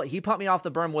he pumped me off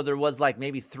the berm where there was like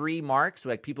maybe 3 marks,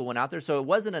 like people went out there. So it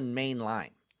wasn't a main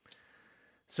line.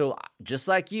 So just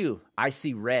like you, I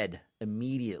see red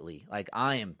immediately. Like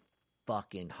I am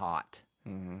fucking hot.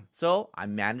 Mm-hmm. So I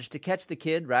managed to catch the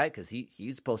kid, right? Because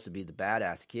he's supposed to be the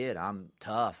badass kid. I'm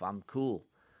tough. I'm cool.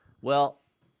 Well,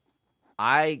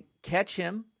 I catch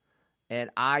him, and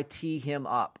I tee him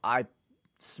up. I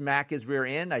smack his rear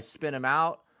end, I spin him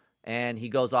out, and he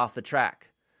goes off the track.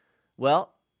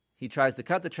 Well, he tries to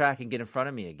cut the track and get in front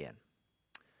of me again.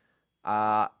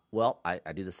 I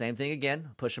do the same thing again,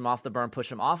 push him off the berm,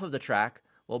 push him off of the track.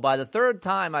 Well, by the third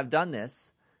time I've done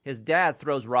this, his dad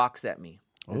throws rocks at me.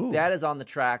 His dad is on the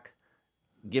track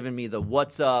giving me the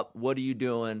what's up, what are you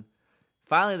doing?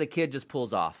 Finally, the kid just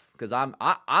pulls off because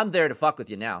I'm there to fuck with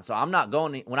you now. So I'm not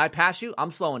going. When I pass you,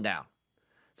 I'm slowing down.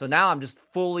 So now I'm just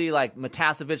fully like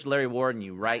Matasevich, Larry Warden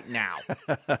you right now.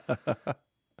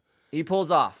 He pulls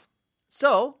off.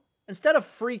 So instead of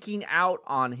freaking out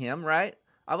on him, right?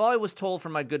 I've always was told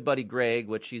from my good buddy Greg,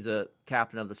 which he's a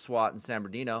captain of the SWAT in San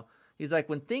Bernardino. He's like,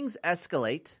 when things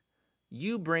escalate,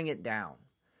 you bring it down.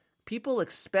 People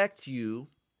expect you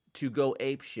to go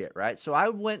ape shit, right? So I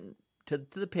went to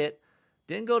the pit.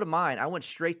 Didn't go to mine. I went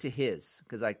straight to his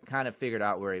because I kind of figured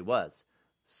out where he was.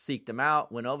 Seeked him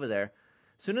out, went over there.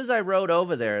 As soon as I rode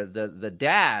over there, the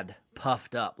dad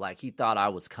puffed up like he thought I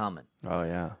was coming. Oh,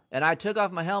 yeah. And I took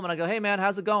off my helmet. I go, hey, man,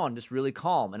 how's it going? Just really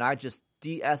calm. And I just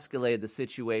de-escalated the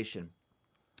situation.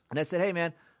 And I said, hey,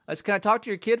 man, can I talk to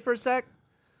your kid for a sec?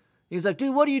 He's like,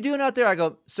 dude, what are you doing out there? I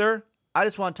go, sir, I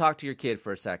just want to talk to your kid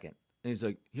for a second. And he's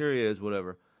like, here he is,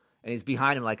 whatever. And he's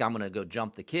behind him like I'm going to go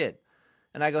jump the kid.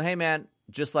 And I go, hey, man,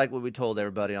 just like what we told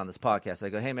everybody on this podcast, I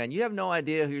go, hey, man, you have no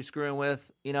idea who you're screwing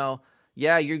with. You know,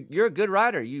 yeah, you're a good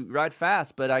rider. You ride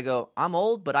fast. But I go, I'm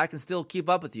old, but I can still keep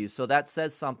up with you. So that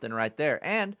says something right there.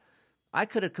 And I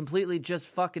could have completely just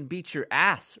fucking beat your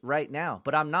ass right now,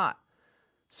 but I'm not.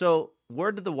 So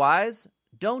word to the wise,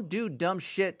 don't do dumb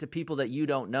shit to people that you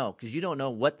don't know because you don't know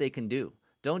what they can do.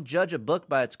 Don't judge a book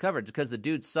by its cover. Because the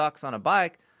dude sucks on a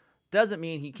bike doesn't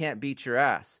mean he can't beat your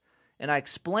ass. And I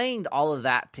explained all of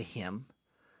that to him,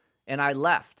 and I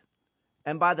left.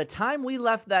 And by the time we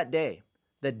left that day,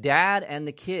 the dad and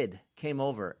the kid came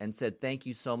over and said, thank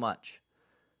you so much.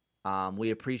 We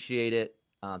appreciate it.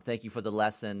 Thank you for the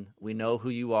lesson. We know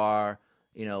who you are,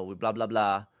 you know, blah, blah,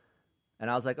 blah. And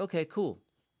I was like, okay, cool.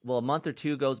 Well, a month or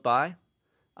two goes by.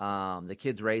 The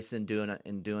kid's racing,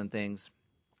 doing things.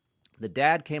 The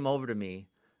dad came over to me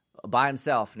by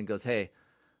himself and he goes, hey,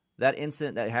 that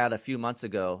incident that I had a few months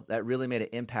ago, that really made an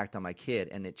impact on my kid,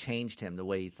 and it changed him the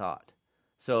way he thought.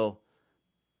 So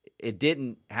it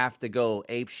didn't have to go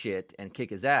ape shit and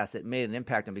kick his ass. It made an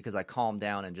impact on him because I calmed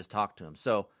down and just talked to him.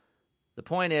 So the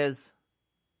point is,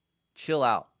 chill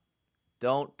out.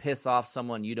 Don't piss off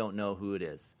someone you don't know who it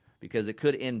is because it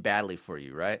could end badly for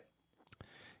you, right?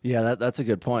 Yeah, that's a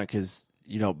good point because,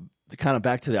 you know, kind of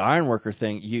back to the ironworker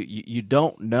thing, you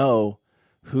don't know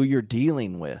who you're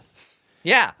dealing with.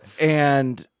 Yeah.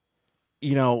 And,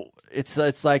 you know, it's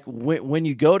like when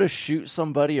you go to shoot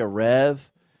somebody a rev,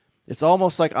 it's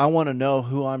almost like I want to know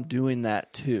who I'm doing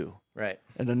that to. Right.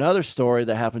 And another story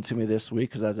that happened to me this week,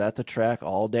 because I was at the track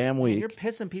all damn week. You're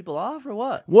pissing people off or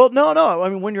what? Well, no. I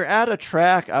mean, when you're at a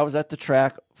track, I was at the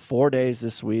track 4 days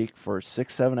this week for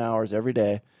 6-7 hours every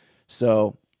day.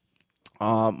 So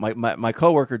my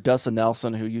coworker, Dustin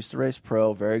Nelson, who used to race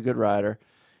pro, very good rider,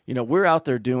 you know, we're out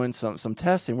there doing some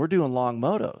testing. We're doing long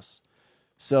motos.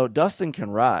 So Dustin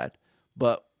can ride,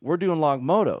 but we're doing long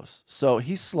motos. So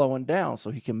he's slowing down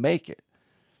so he can make it.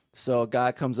 So a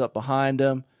guy comes up behind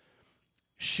him,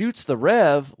 shoots the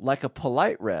rev like a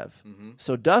polite rev. Mm-hmm.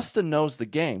 So Dustin knows the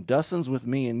game. Dustin's with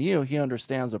me and you. He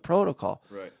understands the protocol.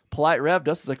 Right. Polite rev,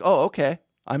 Dustin's like, oh, okay,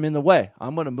 I'm in the way.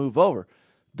 I'm going to move over.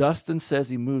 Dustin says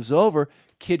he moves over.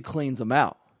 Kid cleans him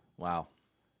out. Wow.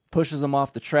 Pushes him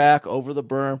off the track, over the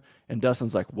berm, and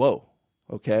Dustin's like, whoa,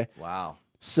 okay. Wow.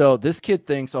 So this kid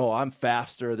thinks, oh, I'm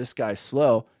faster, this guy's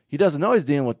slow. He doesn't know he's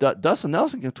dealing with Dustin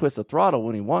Nelson can twist the throttle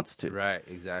when he wants to. Right,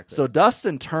 exactly. So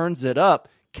Dustin turns it up,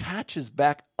 catches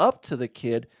back up to the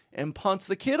kid, and punts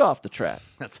the kid off the track.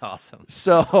 That's awesome.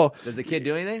 So does the kid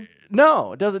do anything?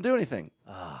 No, it doesn't do anything.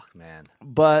 Oh, man.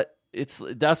 But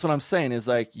that's what I'm saying is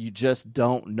like you just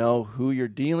don't know who you're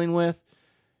dealing with.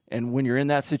 And when you're in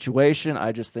that situation,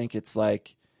 I just think it's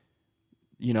like,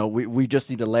 you know, we just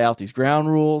need to lay out these ground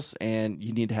rules, and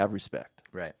you need to have respect.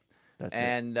 Right. That's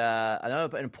and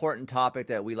another important topic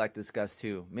that we like to discuss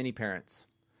too, mini parents,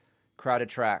 crowded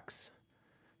tracks.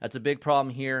 That's a big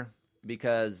problem here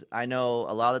because I know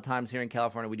a lot of the times here in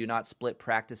California we do not split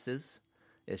practices.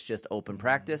 It's just open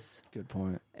practice. Good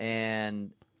point.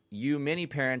 And you mini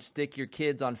parents stick your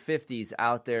kids on 50s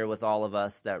out there with all of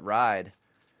us that ride.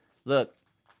 Look,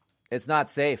 it's not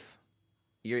safe.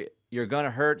 You're going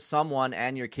to hurt someone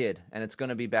and your kid, and it's going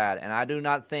to be bad. And I do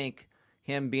not think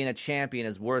him being a champion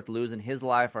is worth losing his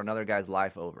life or another guy's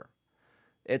life over.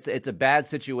 It's a bad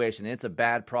situation. It's a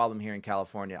bad problem here in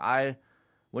California. I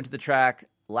went to the track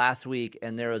last week,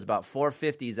 and there was about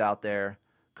 450s out there,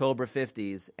 Cobra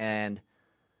 50s, and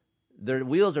their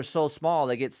wheels are so small,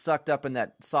 they get sucked up in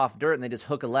that soft dirt, and they just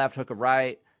hook a left, hook a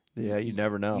right. Yeah, you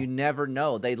never know. You never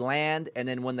know. They land, and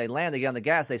then when they land, they get on the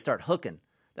gas, they start hooking.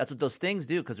 That's what those things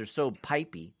do because they're so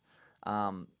pipey.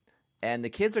 And the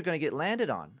kids are going to get landed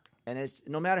on. And it's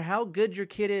no matter how good your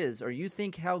kid is or you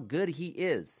think how good he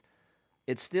is,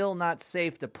 it's still not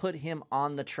safe to put him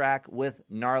on the track with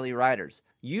gnarly riders.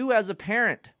 You as a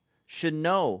parent should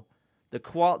know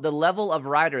the level of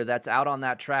rider that's out on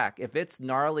that track. If it's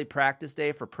gnarly practice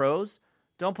day for pros,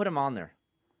 don't put him on there.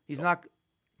 He's not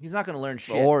going to learn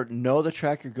shit. Or know the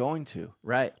track you're going to.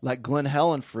 Right. Like Glen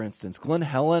Helen, for instance. Glen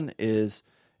Helen is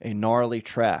a gnarly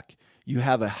track. You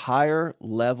have a higher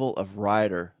level of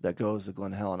rider that goes to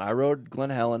Glen Helen. I rode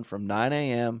Glen Helen from 9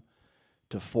 a.m.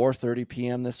 to 4:30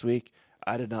 p.m. this week.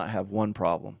 I did not have one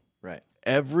problem. Right.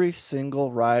 Every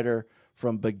single rider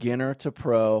from beginner to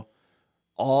pro,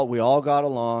 we all got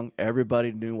along.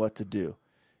 Everybody knew what to do.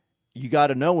 You got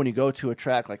to know when you go to a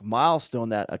track like Milestone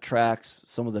that attracts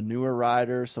some of the newer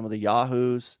riders, some of the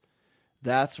Yahoos,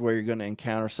 that's where you're going to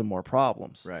encounter some more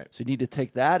problems. Right. So you need to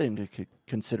take that into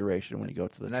consideration when you go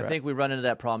to the track. And I think we run into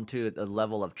that problem, too, at the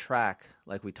level of track,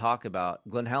 like we talk about.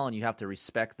 Glen Helen, you have to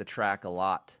respect the track a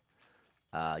lot.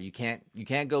 You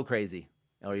can't go crazy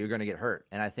or you're going to get hurt.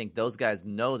 And I think those guys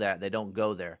know that. They don't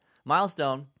go there.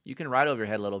 Milestone, you can ride over your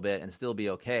head a little bit and still be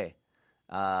okay.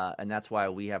 And that's why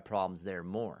we have problems there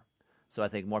more. So I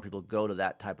think more people go to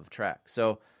that type of track.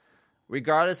 So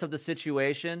regardless of the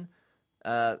situation,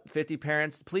 50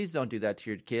 parents, please don't do that to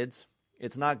your kids.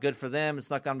 It's not good for them. It's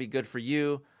not going to be good for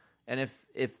you. And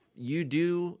if you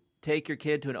do take your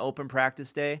kid to an open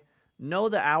practice day, know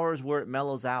the hours where it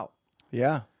mellows out.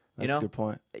 Yeah, that's a good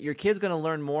point. Your kid's going to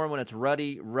learn more when it's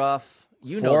ruddy, rough.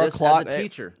 You know this as a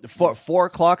teacher. 4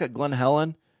 o'clock at Glen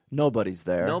Helen, nobody's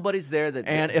there. Nobody's there.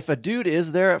 And if a dude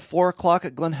is there at 4 o'clock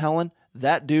at Glen Helen,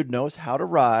 that dude knows how to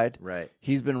ride. Right.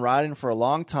 He's been riding for a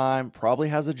long time, probably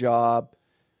has a job.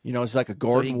 You know, it's like a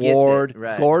Gordon gets Ward, it,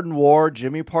 right. Gordon Ward,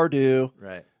 Jimmy Pardue.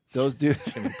 Right. Those dudes,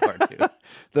 Jimmy Pardue.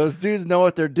 those dudes know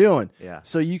what they're doing. Yeah.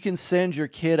 So you can send your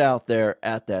kid out there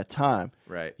at that time.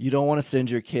 Right. You don't want to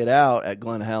send your kid out at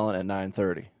Glen Helen at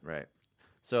 9:30. Right.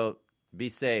 So be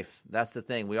safe. That's the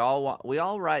thing. We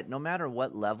all ride, no matter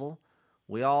what level.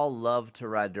 We all love to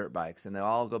ride dirt bikes, and they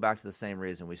all go back to the same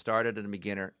reason. We started as a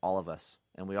beginner, all of us,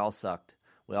 and we all sucked.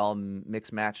 We all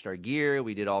mix-matched our gear.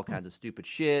 We did all kinds of stupid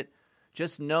shit.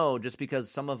 Just know, just because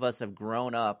some of us have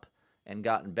grown up and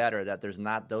gotten better, that there's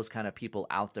not those kind of people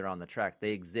out there on the track.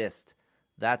 They exist.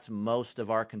 That's most of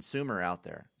our consumer out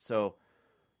there. So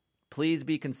please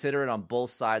be considerate on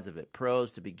both sides of it,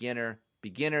 pros to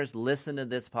beginners. Listen to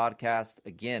this podcast.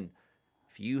 Again,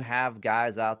 if you have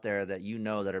guys out there that you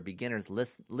know that are beginners,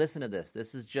 listen to this.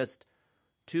 This is just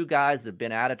two guys that have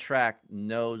been at a track,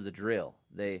 know the drill.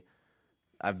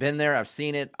 I've been there. I've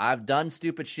seen it. I've done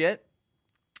stupid shit.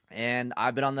 And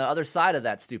I've been on the other side of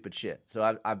that stupid shit.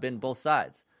 So I've been both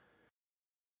sides.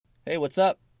 Hey, what's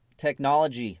up?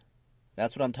 Technology.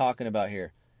 That's what I'm talking about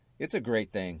here. It's a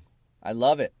great thing. I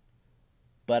love it.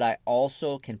 But I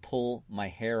also can pull my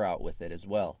hair out with it as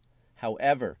well.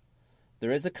 However,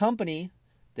 there is a company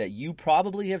that you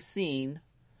probably have seen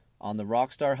on the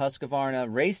Rockstar Husqvarna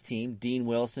race team, Dean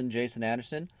Wilson, Jason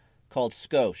Anderson, called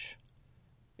Scosche.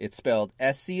 It's spelled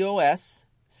Scosche.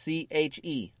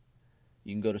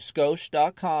 You can go to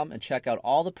Scosche.com and check out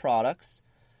all the products.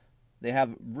 They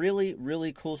have really,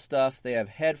 really cool stuff. They have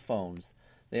headphones.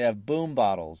 They have boom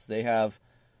bottles. They have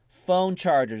phone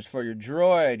chargers for your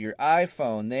Droid, your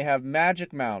iPhone. They have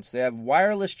magic mounts. They have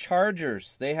wireless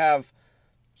chargers. They have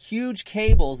huge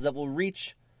cables that will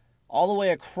reach all the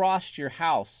way across your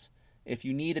house if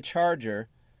you need a charger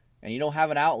and you don't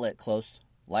have an outlet close,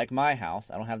 like my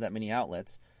house. I don't have that many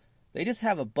outlets. They just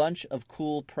have a bunch of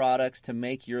cool products to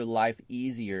make your life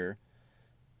easier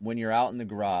when you're out in the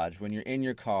garage, when you're in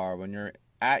your car, when you're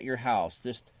at your house.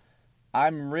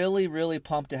 I'm really, really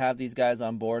pumped to have these guys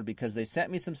on board because they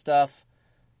sent me some stuff.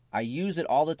 I use it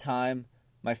all the time.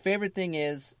 My favorite thing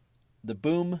is the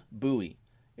Boom Buoy.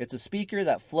 It's a speaker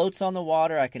that floats on the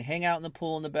water. I can hang out in the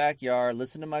pool in the backyard,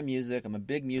 listen to my music. I'm a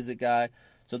big music guy.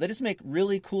 So they just make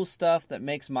really cool stuff that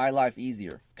makes my life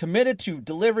easier. Committed to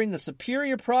delivering the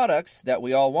superior products that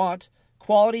we all want,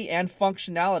 quality and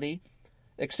functionality,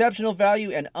 exceptional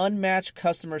value, and unmatched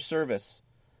customer service.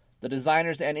 The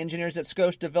designers and engineers at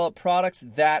Scosche develop products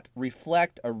that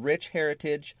reflect a rich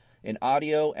heritage in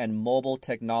audio and mobile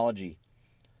technology.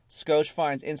 Scosche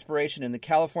finds inspiration in the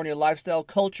California lifestyle,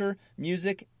 culture,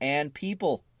 music, and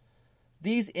people.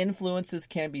 These influences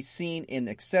can be seen in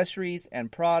accessories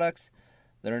and products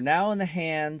that are now in the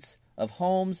hands of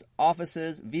homes,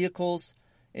 offices, vehicles,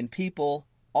 and people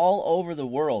all over the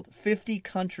world. 50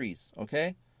 countries,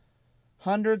 okay?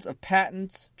 Hundreds of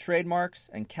patents, trademarks,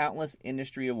 and countless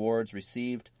industry awards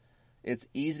received. It's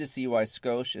easy to see why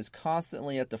Scosche is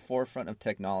constantly at the forefront of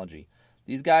technology.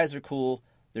 These guys are cool.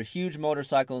 They're huge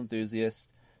motorcycle enthusiasts.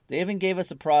 They even gave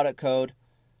us a product code,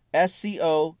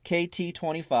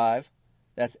 SCOKT25.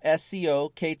 That's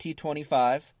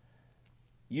SCOKT25.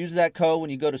 Use that code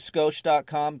when you go to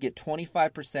Scosche.com. Get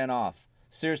 25% off.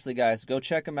 Seriously, guys, go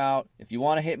check them out. If you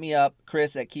want to hit me up,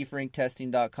 Chris at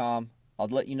KieferInkTesting.com. I'll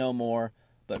let you know more.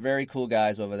 But very cool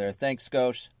guys over there. Thanks,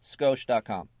 Scosche.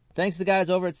 Scosche.com. Thanks to the guys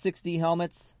over at 6D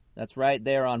Helmets. That's right,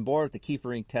 they're on board with the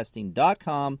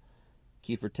KieferInkTesting.com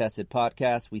Kiefer Tested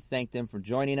podcast. We thank them for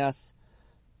joining us.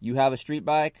 You have a street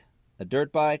bike, a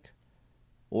dirt bike,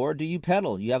 or do you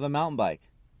pedal? You have a mountain bike.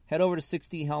 Head over to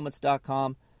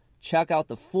 6dhelmets.com. Check out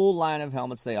the full line of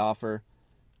helmets they offer.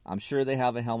 I'm sure they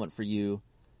have a helmet for you.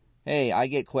 Hey, I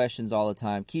get questions all the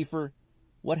time. Kiefer,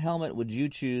 what helmet would you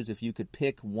choose if you could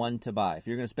pick one to buy? If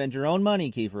you're going to spend your own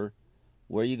money, Kiefer,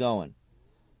 where are you going?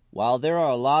 While there are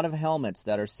a lot of helmets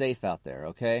that are safe out there,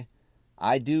 okay,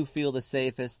 I do feel the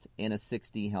safest in a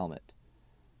 6D helmet.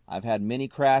 I've had many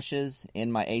crashes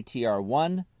in my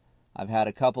ATR-1. I've had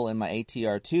a couple in my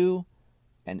ATR-2,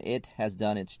 and it has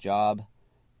done its job.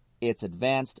 It's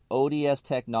advanced ODS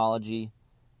technology.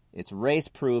 It's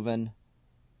race-proven.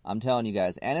 I'm telling you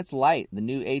guys. And it's light. The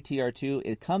new ATR-2,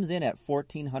 it comes in at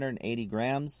 1,480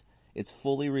 grams. It's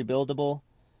fully rebuildable.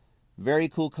 Very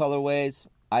cool colorways.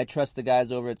 I trust the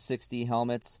guys over at 6D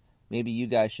Helmets. Maybe you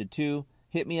guys should too.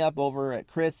 Hit me up over at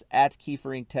Chris at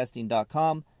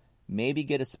KieferInkTesting.com. Maybe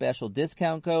get a special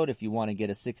discount code if you want to get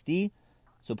a 6D.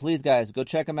 So please, guys, go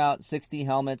check them out. 6D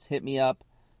Helmets. Hit me up.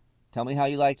 Tell me how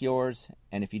you like yours.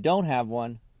 And if you don't have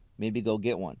one, maybe go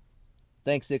get one.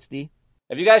 Thanks, 6D.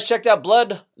 Have you guys checked out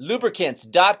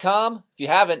BloodLubricants.com? If you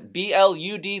haven't,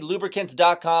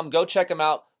 BLUDlubricants.com. Go check them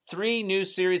out. 3 new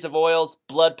series of oils.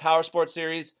 Blood Power Sport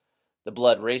Series, the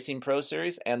Blood Racing Pro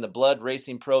Series, and the Blood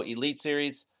Racing Pro Elite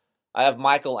Series. I have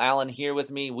Michael Allen here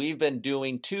with me. We've been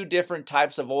doing 2 different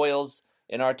types of oils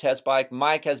in our test bike.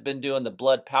 Mike has been doing the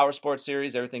Blood Power Sport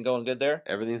Series. Everything going good there?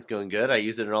 Everything's going good. I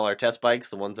use it in all our test bikes,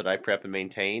 the ones that I prep and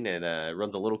maintain, and it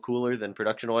runs a little cooler than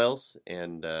production oils,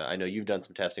 and I know you've done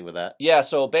some testing with that. Yeah,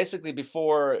 so basically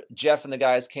before Jeff and the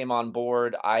guys came on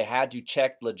board, I had to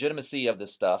check legitimacy of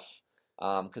this stuff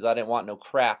because I didn't want no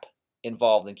crap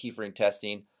involved in Kiefering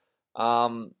testing.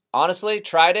 Honestly,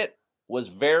 tried it, was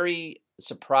very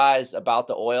surprised about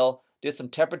the oil, did some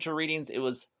temperature readings. It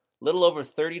was a little over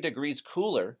 30 degrees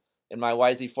cooler in my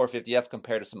YZ450F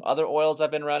compared to some other oils I've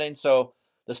been running. So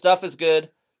the stuff is good.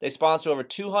 They sponsor over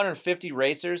 250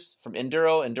 racers from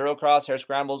Enduro, Endurocross, Hare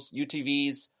Scrambles,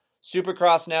 UTVs,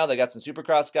 Supercross now. They got some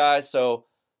Supercross guys. So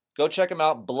go check them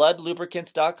out,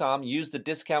 bloodlubricants.com. Use the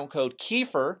discount code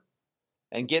Kiefer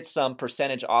and get some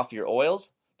percentage off your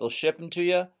oils. They'll ship them to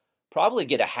you. Probably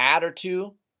get a hat or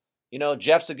 2. You know,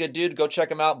 Jeff's a good dude. Go check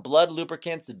him out,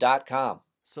 bloodlubricants.com.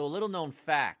 So a little known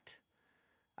fact,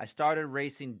 I started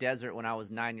racing desert when I was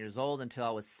 9 years old until I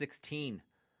was 16.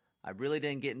 I really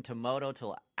didn't get into moto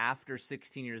till after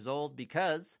 16 years old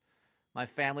because my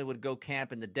family would go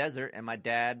camp in the desert and my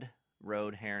dad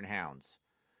rode hare and hounds.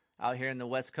 Out here in the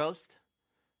West Coast,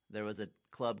 there was a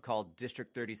club called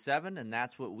District 37, and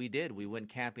that's what we did. We went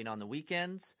camping on the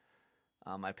weekends.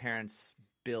 My parents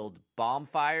build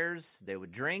bonfires, they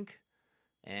would drink,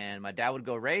 and my dad would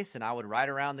go race, and I would ride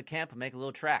around the camp and make a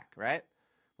little track, right?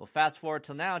 Well, fast forward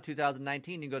till now,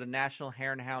 2019, you go to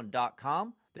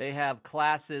nationalhareandhound.com. They have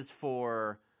classes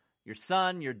for your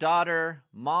son, your daughter,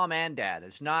 mom, and dad.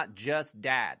 It's not just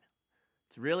dad.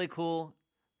 It's really cool.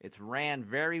 It's ran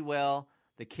very well.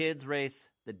 The kids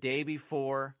race the day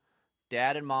before.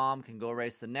 Dad and mom can go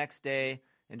race the next day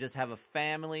and just have a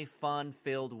family,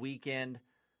 fun-filled weekend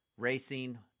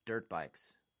racing dirt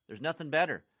bikes. There's nothing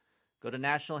better. Go to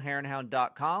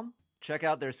nationalhareandhound.com. Check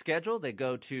out their schedule. They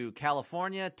go to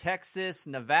California, Texas,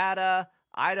 Nevada,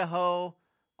 Idaho,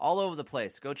 all over the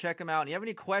place. Go check them out. And if you have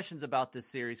any questions about this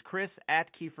series, Chris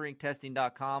at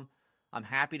KieferInkTesting.com. I'm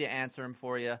happy to answer them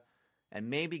for you and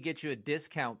maybe get you a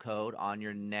discount code on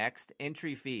your next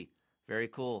entry fee. Very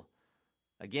cool.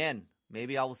 Again,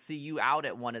 maybe I will see you out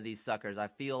at one of these suckers. I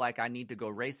feel like I need to go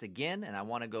race again, and I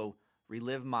want to go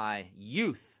relive my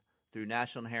youth through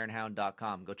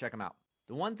nationalhareandhound.com. Go check them out.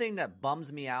 The one thing that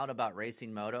bums me out about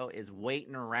racing moto is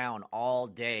waiting around all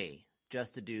day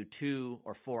just to do 2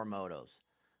 or 4 motos.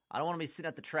 I don't want to be sitting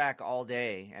at the track all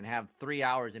day and have 3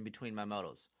 hours in between my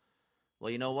motos.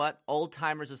 Well, you know what? Old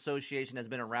Timers Association has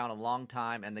been around a long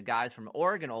time, and the guys from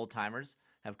Oregon Old Timers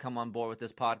have come on board with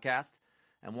this podcast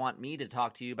and want me to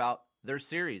talk to you about their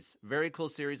series. Very cool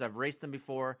series. I've raced them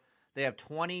before. They have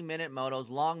 20-minute motos,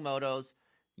 long motos.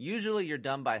 Usually you're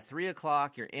done by 3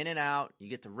 o'clock. You're in and out. You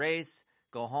get to race,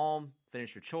 go home,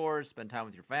 finish your chores, spend time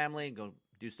with your family, go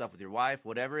do stuff with your wife,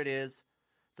 whatever it is.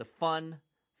 It's a fun,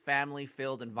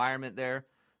 family-filled environment there.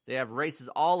 They have races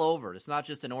all over. It's not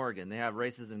just in Oregon. They have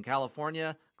races in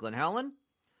California, Glen Helen,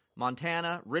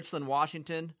 Montana, Richland,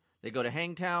 Washington. They go to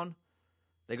Hangtown.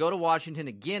 They go to Washington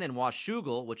again in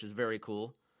Washougal, which is very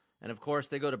cool. And, of course,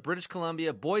 they go to British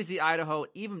Columbia, Boise, Idaho,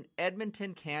 even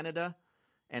Edmonton, Canada,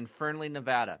 and Fernley,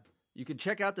 Nevada. You can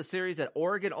check out the series at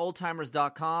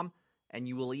OregonOldTimers.com, and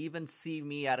you will even see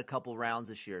me at a couple rounds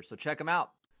this year. So check them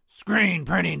out.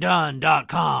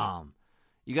 ScreenPrintingDone.com.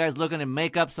 You guys looking to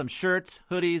make up some shirts,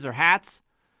 hoodies, or hats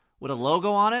with a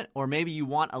logo on it? Or maybe you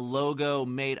want a logo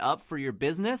made up for your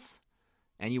business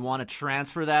and you want to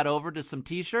transfer that over to some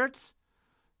t-shirts?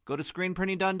 Go to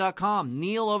ScreenPrintingDone.com.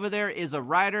 Neil over there is a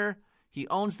writer. He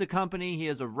owns the company. He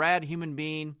is a rad human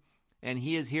being, and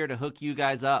he is here to hook you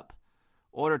guys up.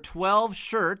 Order 12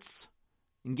 shirts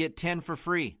and get 10 for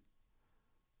free.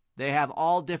 They have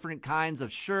all different kinds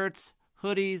of shirts,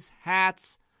 hoodies,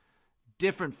 hats,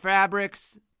 different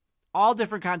fabrics, all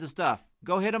different kinds of stuff.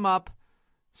 Go hit them up,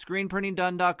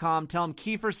 ScreenPrintingDone.com. Tell them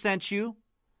Kiefer sent you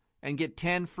and get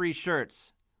 10 free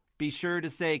shirts. Be sure to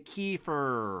say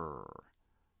Kiefer.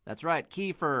 That's right,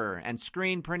 Kiefer, and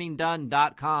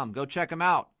ScreenPrintingDone.com. Go check them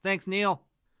out. Thanks, Neil.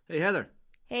 Hey, Heather.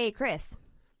 Hey, Chris.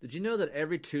 Did you know that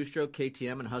every two-stroke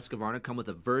KTM and Husqvarna come with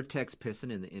a Vertex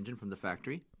piston in the engine from the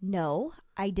factory? No,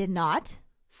 I did not.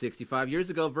 65 years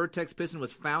ago, Vertex Piston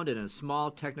was founded in a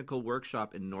small technical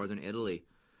workshop in northern Italy.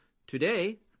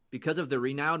 Today, because of their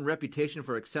renowned reputation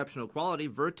for exceptional quality,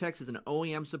 Vertex is an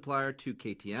OEM supplier to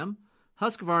KTM,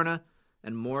 Husqvarna,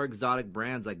 and more exotic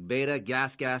brands like Beta,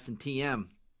 Gas, and TM.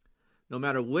 No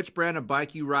matter which brand of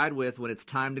bike you ride with, when it's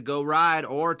time to go ride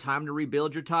or time to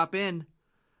rebuild your top end,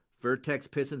 Vertex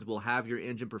Pistons will have your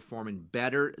engine performing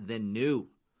better than new.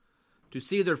 To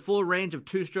see their full range of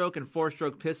two-stroke and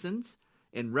four-stroke pistons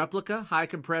in replica, high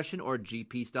compression, or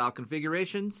GP-style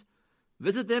configurations,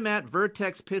 visit them at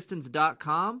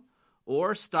vertexpistons.com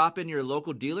or stop in your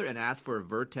local dealer and ask for a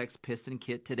Vertex Piston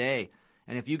Kit today.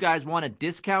 And if you guys want a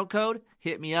discount code,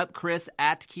 hit me up, Chris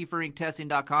at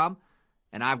KieferInkTesting.com,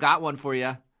 and I've got one for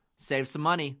you. Save some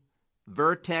money.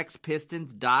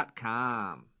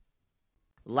 vertexpistons.com.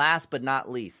 Last but not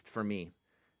least for me,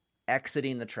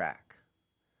 exiting the track.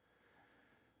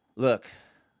 Look,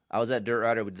 I was at Dirt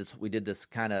Rider. We did this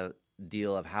kind of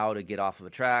deal of how to get off of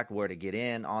a track, where to get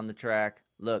in on the track.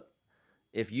 Look,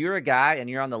 if you're a guy and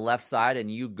you're on the left side and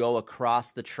you go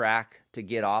across the track to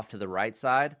get off to the right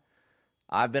side,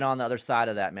 I've been on the other side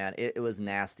of that, man. It was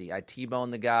nasty. I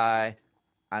T-boned the guy,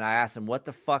 and I asked him, what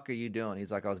the fuck are you doing?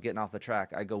 He's like, I was getting off the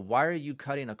track. I go, why are you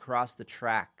cutting across the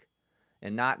track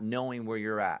and not knowing where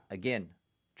you're at? Again,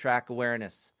 track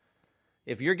awareness.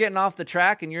 If you're getting off the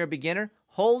track and you're a beginner,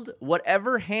 hold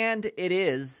whatever hand it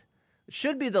is. It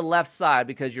should be the left side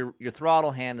because your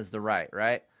throttle hand is the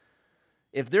right?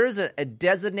 If there is a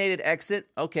designated exit,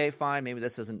 okay, fine, maybe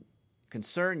this doesn't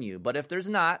concern you. But if there's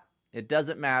not, it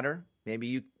doesn't matter. Maybe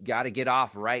you got to get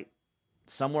off right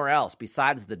somewhere else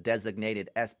besides the designated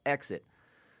exit.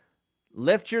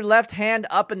 Lift your left hand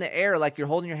up in the air like you're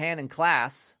holding your hand in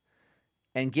class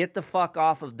and get the fuck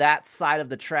off of that side of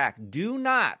the track. Do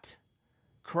not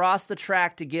cross the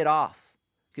track to get off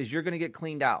because you're going to get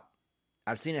cleaned out.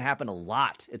 I've seen it happen a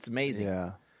lot. It's amazing.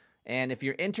 Yeah. And if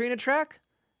you're entering a track,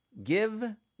 give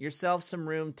yourself some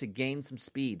room to gain some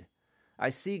speed. I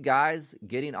see guys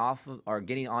getting off of, or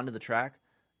getting onto the track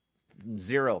from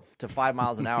 0 to 5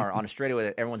 miles an hour on a straightaway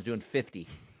that everyone's doing 50.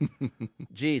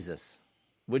 Jesus.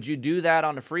 Would you do that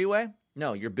on the freeway?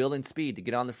 No, you're building speed to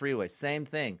get on the freeway. Same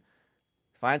thing.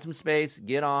 Find some space,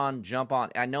 get on, jump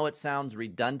on. I know it sounds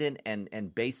redundant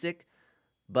and basic,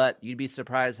 but you'd be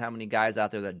surprised how many guys out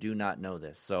there that do not know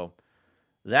this. So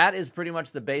that is pretty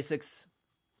much the basics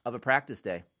of a practice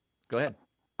day. Go ahead.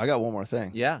 I got one more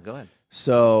thing. Yeah, go ahead.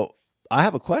 So I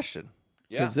have a question.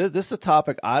 Yeah. Because this is a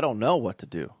topic I don't know what to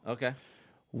do. Okay.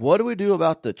 What do we do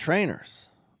about the trainers,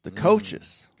 the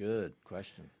coaches? Good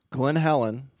question. Glen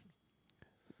Helen,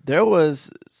 there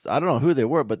was, I don't know who they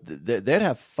were, but they'd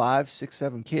have 5, 6,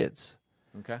 7 kids.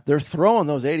 Okay. They're throwing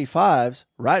those 85s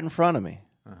right in front of me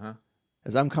Uh-huh.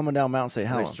 as I'm coming down Mount St. Are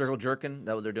they Helens. circle jerking?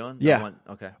 That what they're doing? Yeah. That one?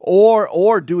 Okay.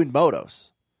 Or doing motos,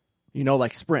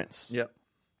 like sprints. Yep.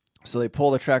 So they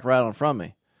pull the track right on from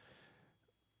me.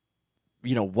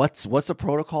 What's the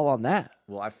protocol on that?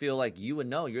 Well, I feel like you would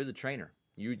know. You're the trainer.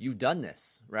 You've done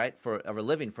this, right, for a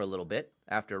living for a little bit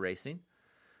after racing.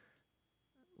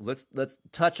 let's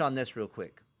touch on this real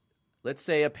quick. Let's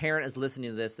say a parent is listening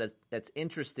to this that's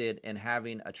interested in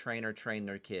having a trainer train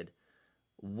their kid.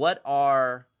 What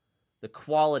are the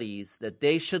qualities that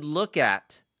they should look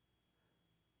at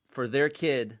for their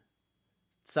kid,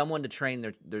 someone to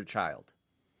train their child?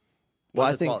 Well,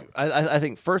 I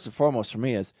think first and foremost for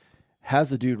me is,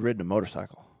 has the dude ridden a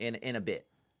motorcycle? In a bit.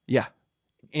 Yeah,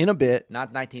 in a bit.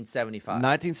 Not 1975.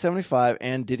 1975,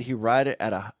 and did he ride it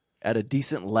at a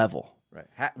decent level?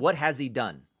 Right. What has he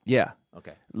done? Yeah.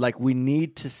 Okay. Like, we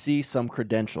need to see some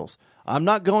credentials. I'm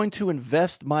not going to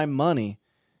invest my money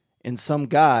in some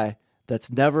guy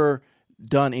that's never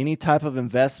done any type of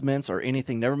investments or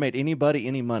anything, never made anybody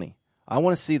any money. I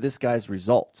want to see this guy's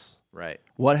results. Right.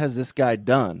 What has this guy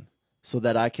done so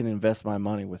that I can invest my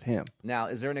money with him? Now,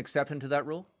 is there an exception to that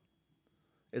rule?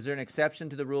 Is there an exception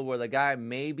to the rule where the guy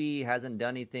maybe hasn't done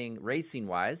anything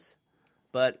racing-wise,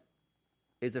 but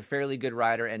is a fairly good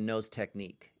rider and knows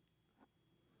technique?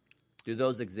 Do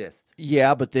those exist?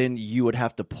 Yeah, but then you would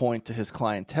have to point to his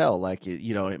clientele. Like,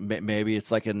 maybe it's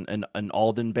like an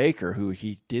Alden Baker who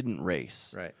he didn't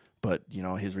race. Right. But,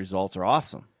 his results are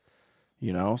awesome.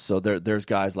 So there's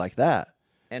guys like that.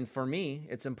 And for me,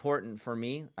 it's important for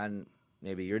me, and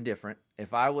maybe you're different.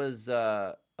 If I was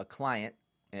a client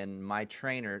and my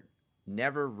trainer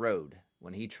never rode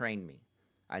when he trained me,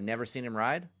 I never seen him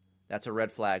ride, that's a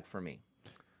red flag for me.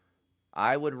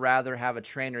 I would rather have a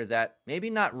trainer that maybe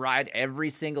not ride every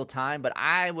single time, but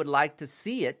I would like to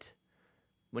see it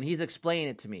when he's explaining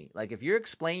it to me. Like, if you're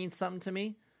explaining something to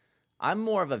me, I'm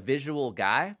more of a visual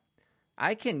guy.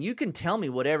 You can tell me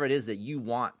whatever it is that you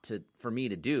want for me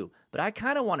to do, but I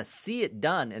kind of want to see it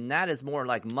done, and that is more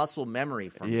like muscle memory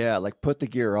for me. Yeah, like, put the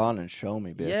gear on and show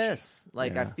me, bitch. Yes,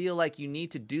 I feel like you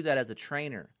need to do that as a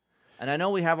trainer. And I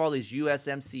know we have all these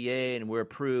USMCA and we're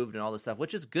approved and all this stuff,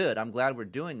 which is good. I'm glad we're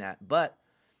doing that. But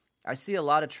I see a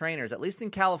lot of trainers, at least in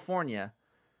California,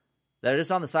 that are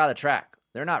just on the side of the track.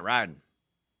 They're not riding.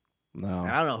 No.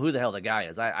 And I don't know who the hell the guy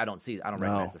is. I don't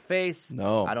recognize the face.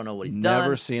 No. I don't know what he's done.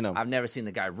 Never seen him. I've never seen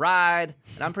the guy ride.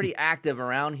 And I'm pretty active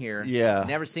around here. Yeah.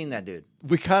 Never seen that dude.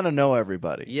 We kind of know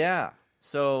everybody. Yeah.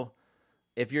 So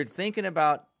if you're thinking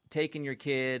about taking your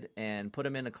kid and put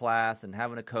him in a class and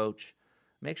having a coach,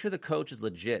 make sure the coach is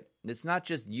legit. It's not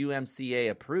just UMCA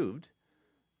approved.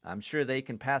 I'm sure they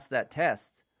can pass that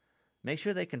test. Make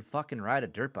sure they can fucking ride a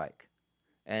dirt bike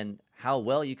and how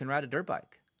well you can ride a dirt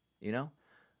bike.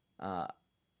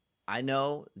 I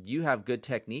know you have good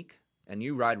technique and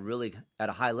you ride really at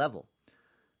a high level.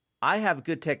 I have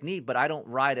good technique, but I don't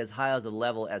ride as high as a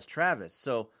level as Travis.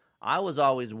 So I was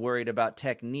always worried about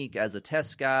technique as a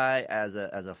test guy, as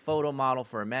a photo model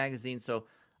for a magazine. So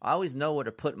I always know where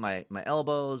to put my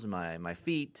elbows, my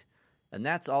feet, and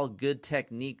that's all good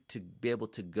technique to be able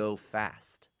to go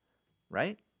fast,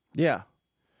 right? Yeah.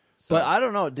 So, but I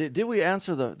don't know. Did we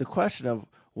answer the question of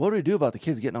what do we do about the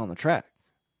kids getting on the track?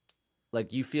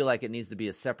 Like, you feel like it needs to be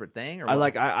a separate thing? Or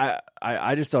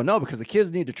I just don't know, because the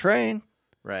kids need to train.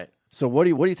 Right. So what do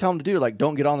you tell them to do? Like,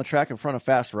 don't get on the track in front of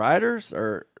fast riders?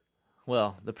 Or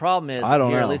well, the problem is I don't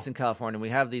here, know. at least in California, we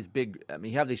have these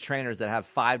you have these trainers that have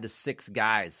 5 to 6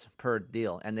 guys per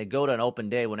deal, and they go to an open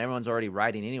day when everyone's already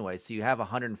riding anyway. So you have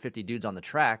 150 dudes on the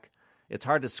track. It's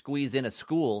hard to squeeze in a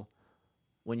school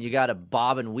when you got to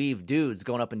bob and weave dudes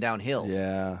going up and down hills.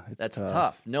 Yeah, that's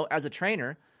tough. No, as a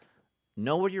trainer,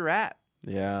 know where you're at.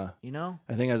 Yeah.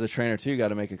 I think as a trainer too, you got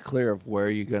to make it clear of where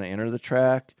you're going to enter the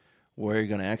track, where you're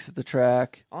going to exit the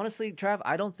track. Honestly, Trav,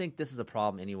 I don't think this is a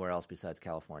problem anywhere else besides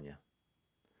California.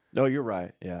 No, you're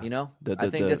right. Yeah. I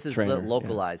think this is trainer,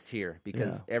 localized here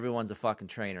because everyone's a fucking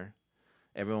trainer.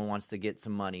 Everyone wants to get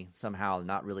some money somehow,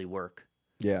 not really work.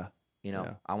 Yeah.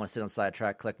 I want to sit on the side of the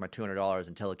track, collect my $200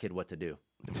 and tell a kid what to do.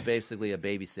 It's basically a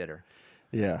babysitter.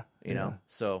 Yeah.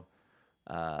 So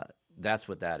that's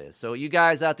what that is. So you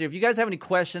guys out there, if you guys have any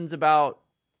questions about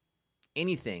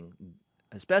anything,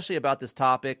 especially about this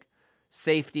topic,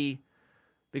 safety,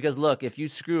 because look, if you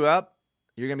screw up,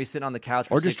 you're going to be sitting on the couch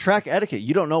for or just track etiquette.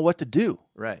 You don't know what to do.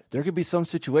 Right. There could be some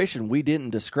situation we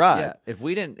didn't describe. Yeah. If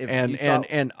we didn't,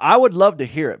 and I would love to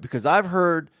hear it, because I've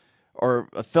heard or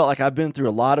felt like I've been through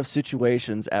a lot of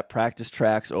situations at practice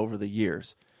tracks over the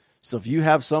years. So if you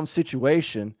have some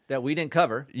situation that we didn't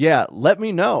cover, let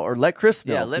me know, or let Chris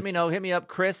know. Yeah, let me know. Hit me up,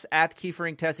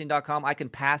 Chris@KieferInkTesting.com. I can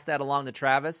pass that along to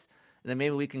Travis, and then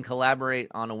maybe we can collaborate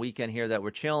on a weekend here that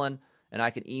we're chilling, and I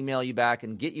can email you back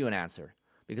and get you an answer.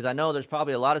 Because I know there's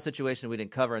probably a lot of situations we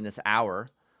didn't cover in this hour,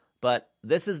 but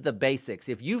this is the basics.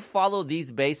 If you follow these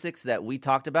basics that we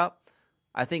talked about,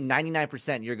 I think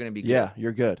 99% you're going to be good. Yeah,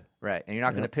 you're good. Right, and you're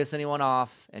not going to piss anyone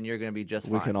off, and you're going to be just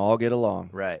fine. We can all get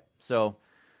along. Right. So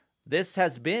this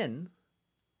has been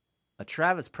a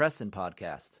Travis Preston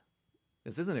podcast.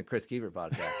 This isn't a Chris Kiefer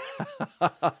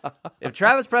podcast. If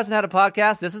Travis Preston had a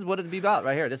podcast, this is what it'd be about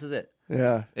right here. This is it.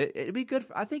 Yeah. It'd be good.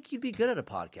 I think you'd be good at a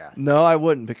podcast. No, I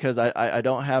wouldn't because I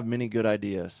don't have many good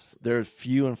ideas. They're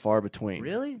few and far between.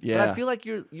 Really? Yeah. But I feel like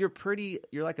you're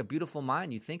like a beautiful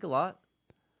mind. You think a lot.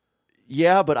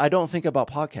 Yeah, but I don't think about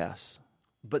podcasts.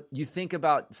 But you think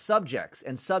about subjects,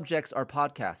 and subjects are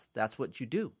podcasts. That's what you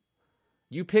do.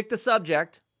 You picked a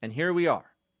subject, and here we are.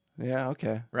 Yeah,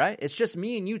 okay. Right? It's just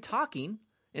me and you talking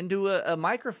into a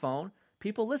microphone.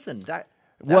 People listen.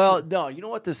 Well, no, you know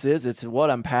what this is? It's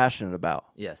what I'm passionate about.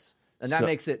 Yes. And that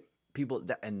makes it people,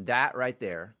 and that right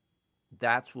there,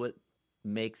 that's what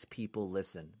makes people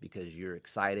listen because you're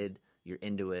excited, you're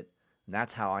into it. And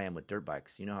that's how I am with dirt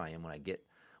bikes. You know how I am when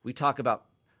we talk about,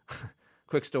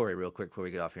 quick story real quick before we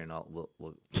get off here and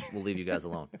we'll leave you guys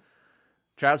alone.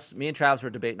 Me and Travis were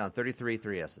debating on 33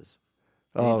 3S's.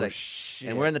 And Oh, he's like, shit.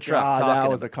 and we're in the truck God, talking.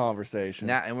 that was a conversation.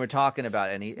 And we're talking about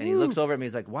it, and he looks over at me.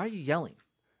 He's like, "Why are you yelling?"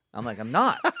 I'm like, "I'm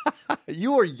not."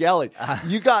 You were yelling.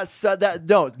 You got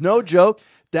that. No joke.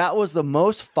 That was the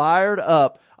most fired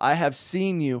up I have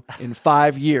seen you in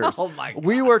 5 years. Oh my God.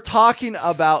 We were talking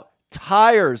about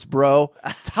tires, bro.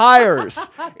 Tires.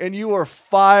 And you were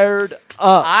fired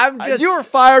up. You were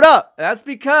fired up. That's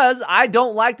because I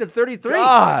don't like the 33.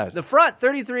 God. The front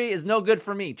 33 is no good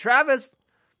for me. Travis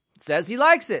says he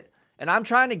likes it, and I'm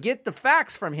trying to get the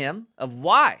facts from him of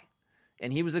why.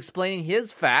 And he was explaining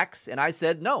his facts, and I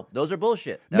said, no, those are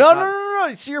bullshit. No.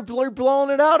 See, you're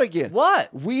blowing it out again.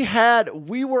 What?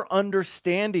 We were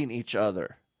understanding each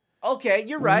other. Okay,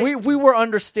 you're right. We were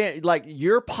understanding, like,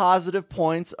 your positive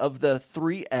points of the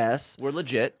 3S We're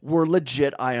legit. were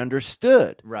legit. I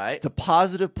understood. Right. The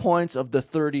positive points of the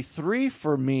 33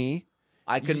 for me,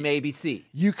 I could maybe see.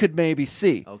 you could maybe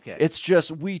see. Okay. It's just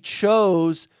we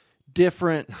chose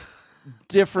different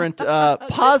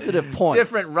positive points.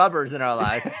 Different rubbers in our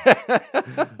life.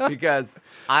 Because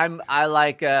I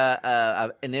like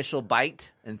a initial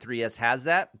bite, and 3S has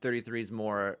that. 33 is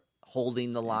more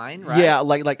holding the line, right? Yeah,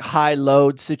 like high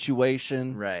load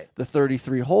situation. Right. The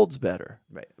 33 holds better.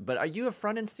 Right. But are you a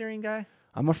front end steering guy?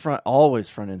 I'm always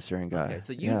front end steering guy. Okay,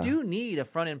 so you do need a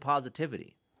front end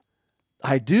positivity.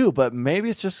 I do, but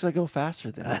maybe it's just I go faster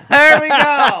than that. There we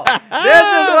go.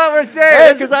 This is what we're saying.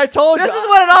 Hey, because I told you. This is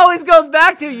what it always goes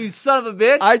back to, you son of a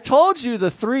bitch. I told you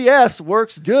the 3S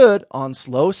works good on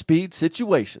slow speed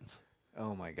situations.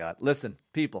 Oh my God. Listen,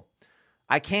 people,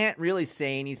 I can't really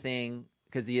say anything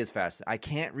because he is fast. I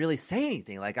can't really say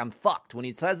anything. Like, I'm fucked. When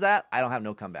he says that, I don't have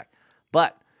no comeback.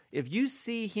 But if you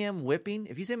see him whipping,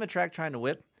 if you see him at track trying to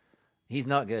whip, he's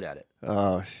not good at it.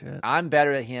 Oh, shit. I'm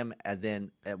better at him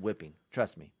than at whipping.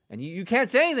 Trust me. And you can't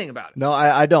say anything about it. No,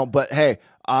 I don't. But hey,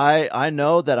 I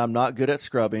know that I'm not good at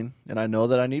scrubbing, and I know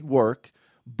that I need work.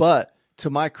 But to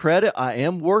my credit, I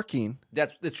am working.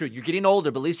 That's true. You're getting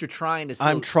older, but at least you're trying to.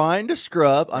 I'm trying to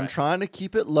scrub. I'm trying to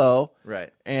keep it low.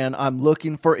 Right. And I'm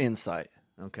looking for insight.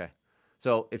 Okay.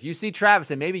 So if you see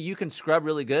Travis and maybe you can scrub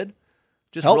really good,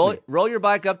 just Help me. roll your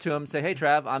bike up to him. Say, "Hey,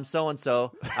 Trav, I'm so and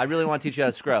so. I really want to teach you how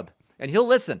to scrub," and he'll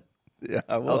listen. Yeah,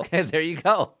 I will. Okay, there you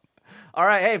go. All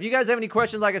right. Hey, if you guys have any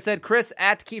questions, like I said, Chris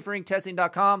at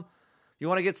KieferInkTesting.com. If you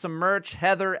want to get some merch,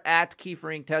 Heather at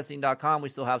KieferInkTesting.com. We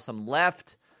still have some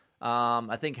left.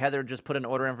 I think Heather just put an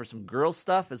order in for some girl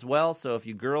stuff as well. So if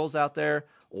you girls out there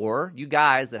or you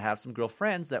guys that have some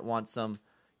girlfriends that want some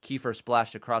Kiefer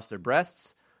splashed across their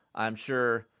breasts, I'm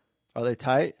sure. Are they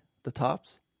tight, the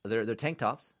tops? They're tank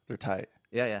tops. They're tight.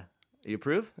 Yeah. You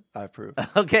approve? I approve.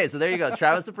 Okay, so there you go.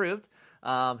 Travis approved.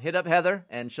 Hit up Heather,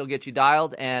 and she'll get you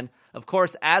dialed. And, of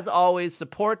course, as always,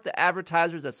 support the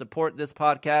advertisers that support this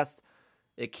podcast.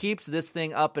 It keeps this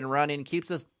thing up and running,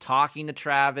 keeps us talking to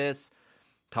Travis,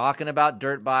 talking about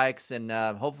dirt bikes, and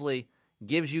hopefully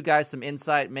gives you guys some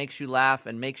insight, makes you laugh,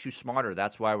 and makes you smarter.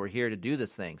 That's why we're here to do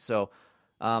this thing. So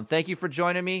thank you for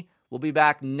joining me. We'll be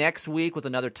back next week with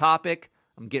another topic.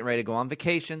 I'm getting ready to go on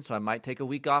vacation, so I might take a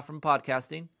week off from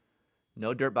podcasting.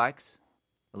 No dirt bikes,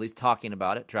 at least talking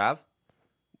about it. Trav,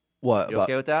 What? you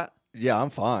okay with that? Yeah, I'm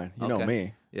fine. You know Okay.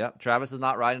 me. Yeah, Travis is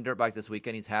not riding a dirt bike this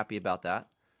weekend. He's happy about that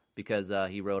because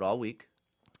he rode all week.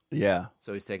 Yeah.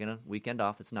 So he's taking a weekend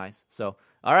off. It's nice. So,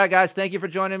 all right, guys, thank you for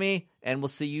joining me, and we'll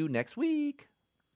see you next week.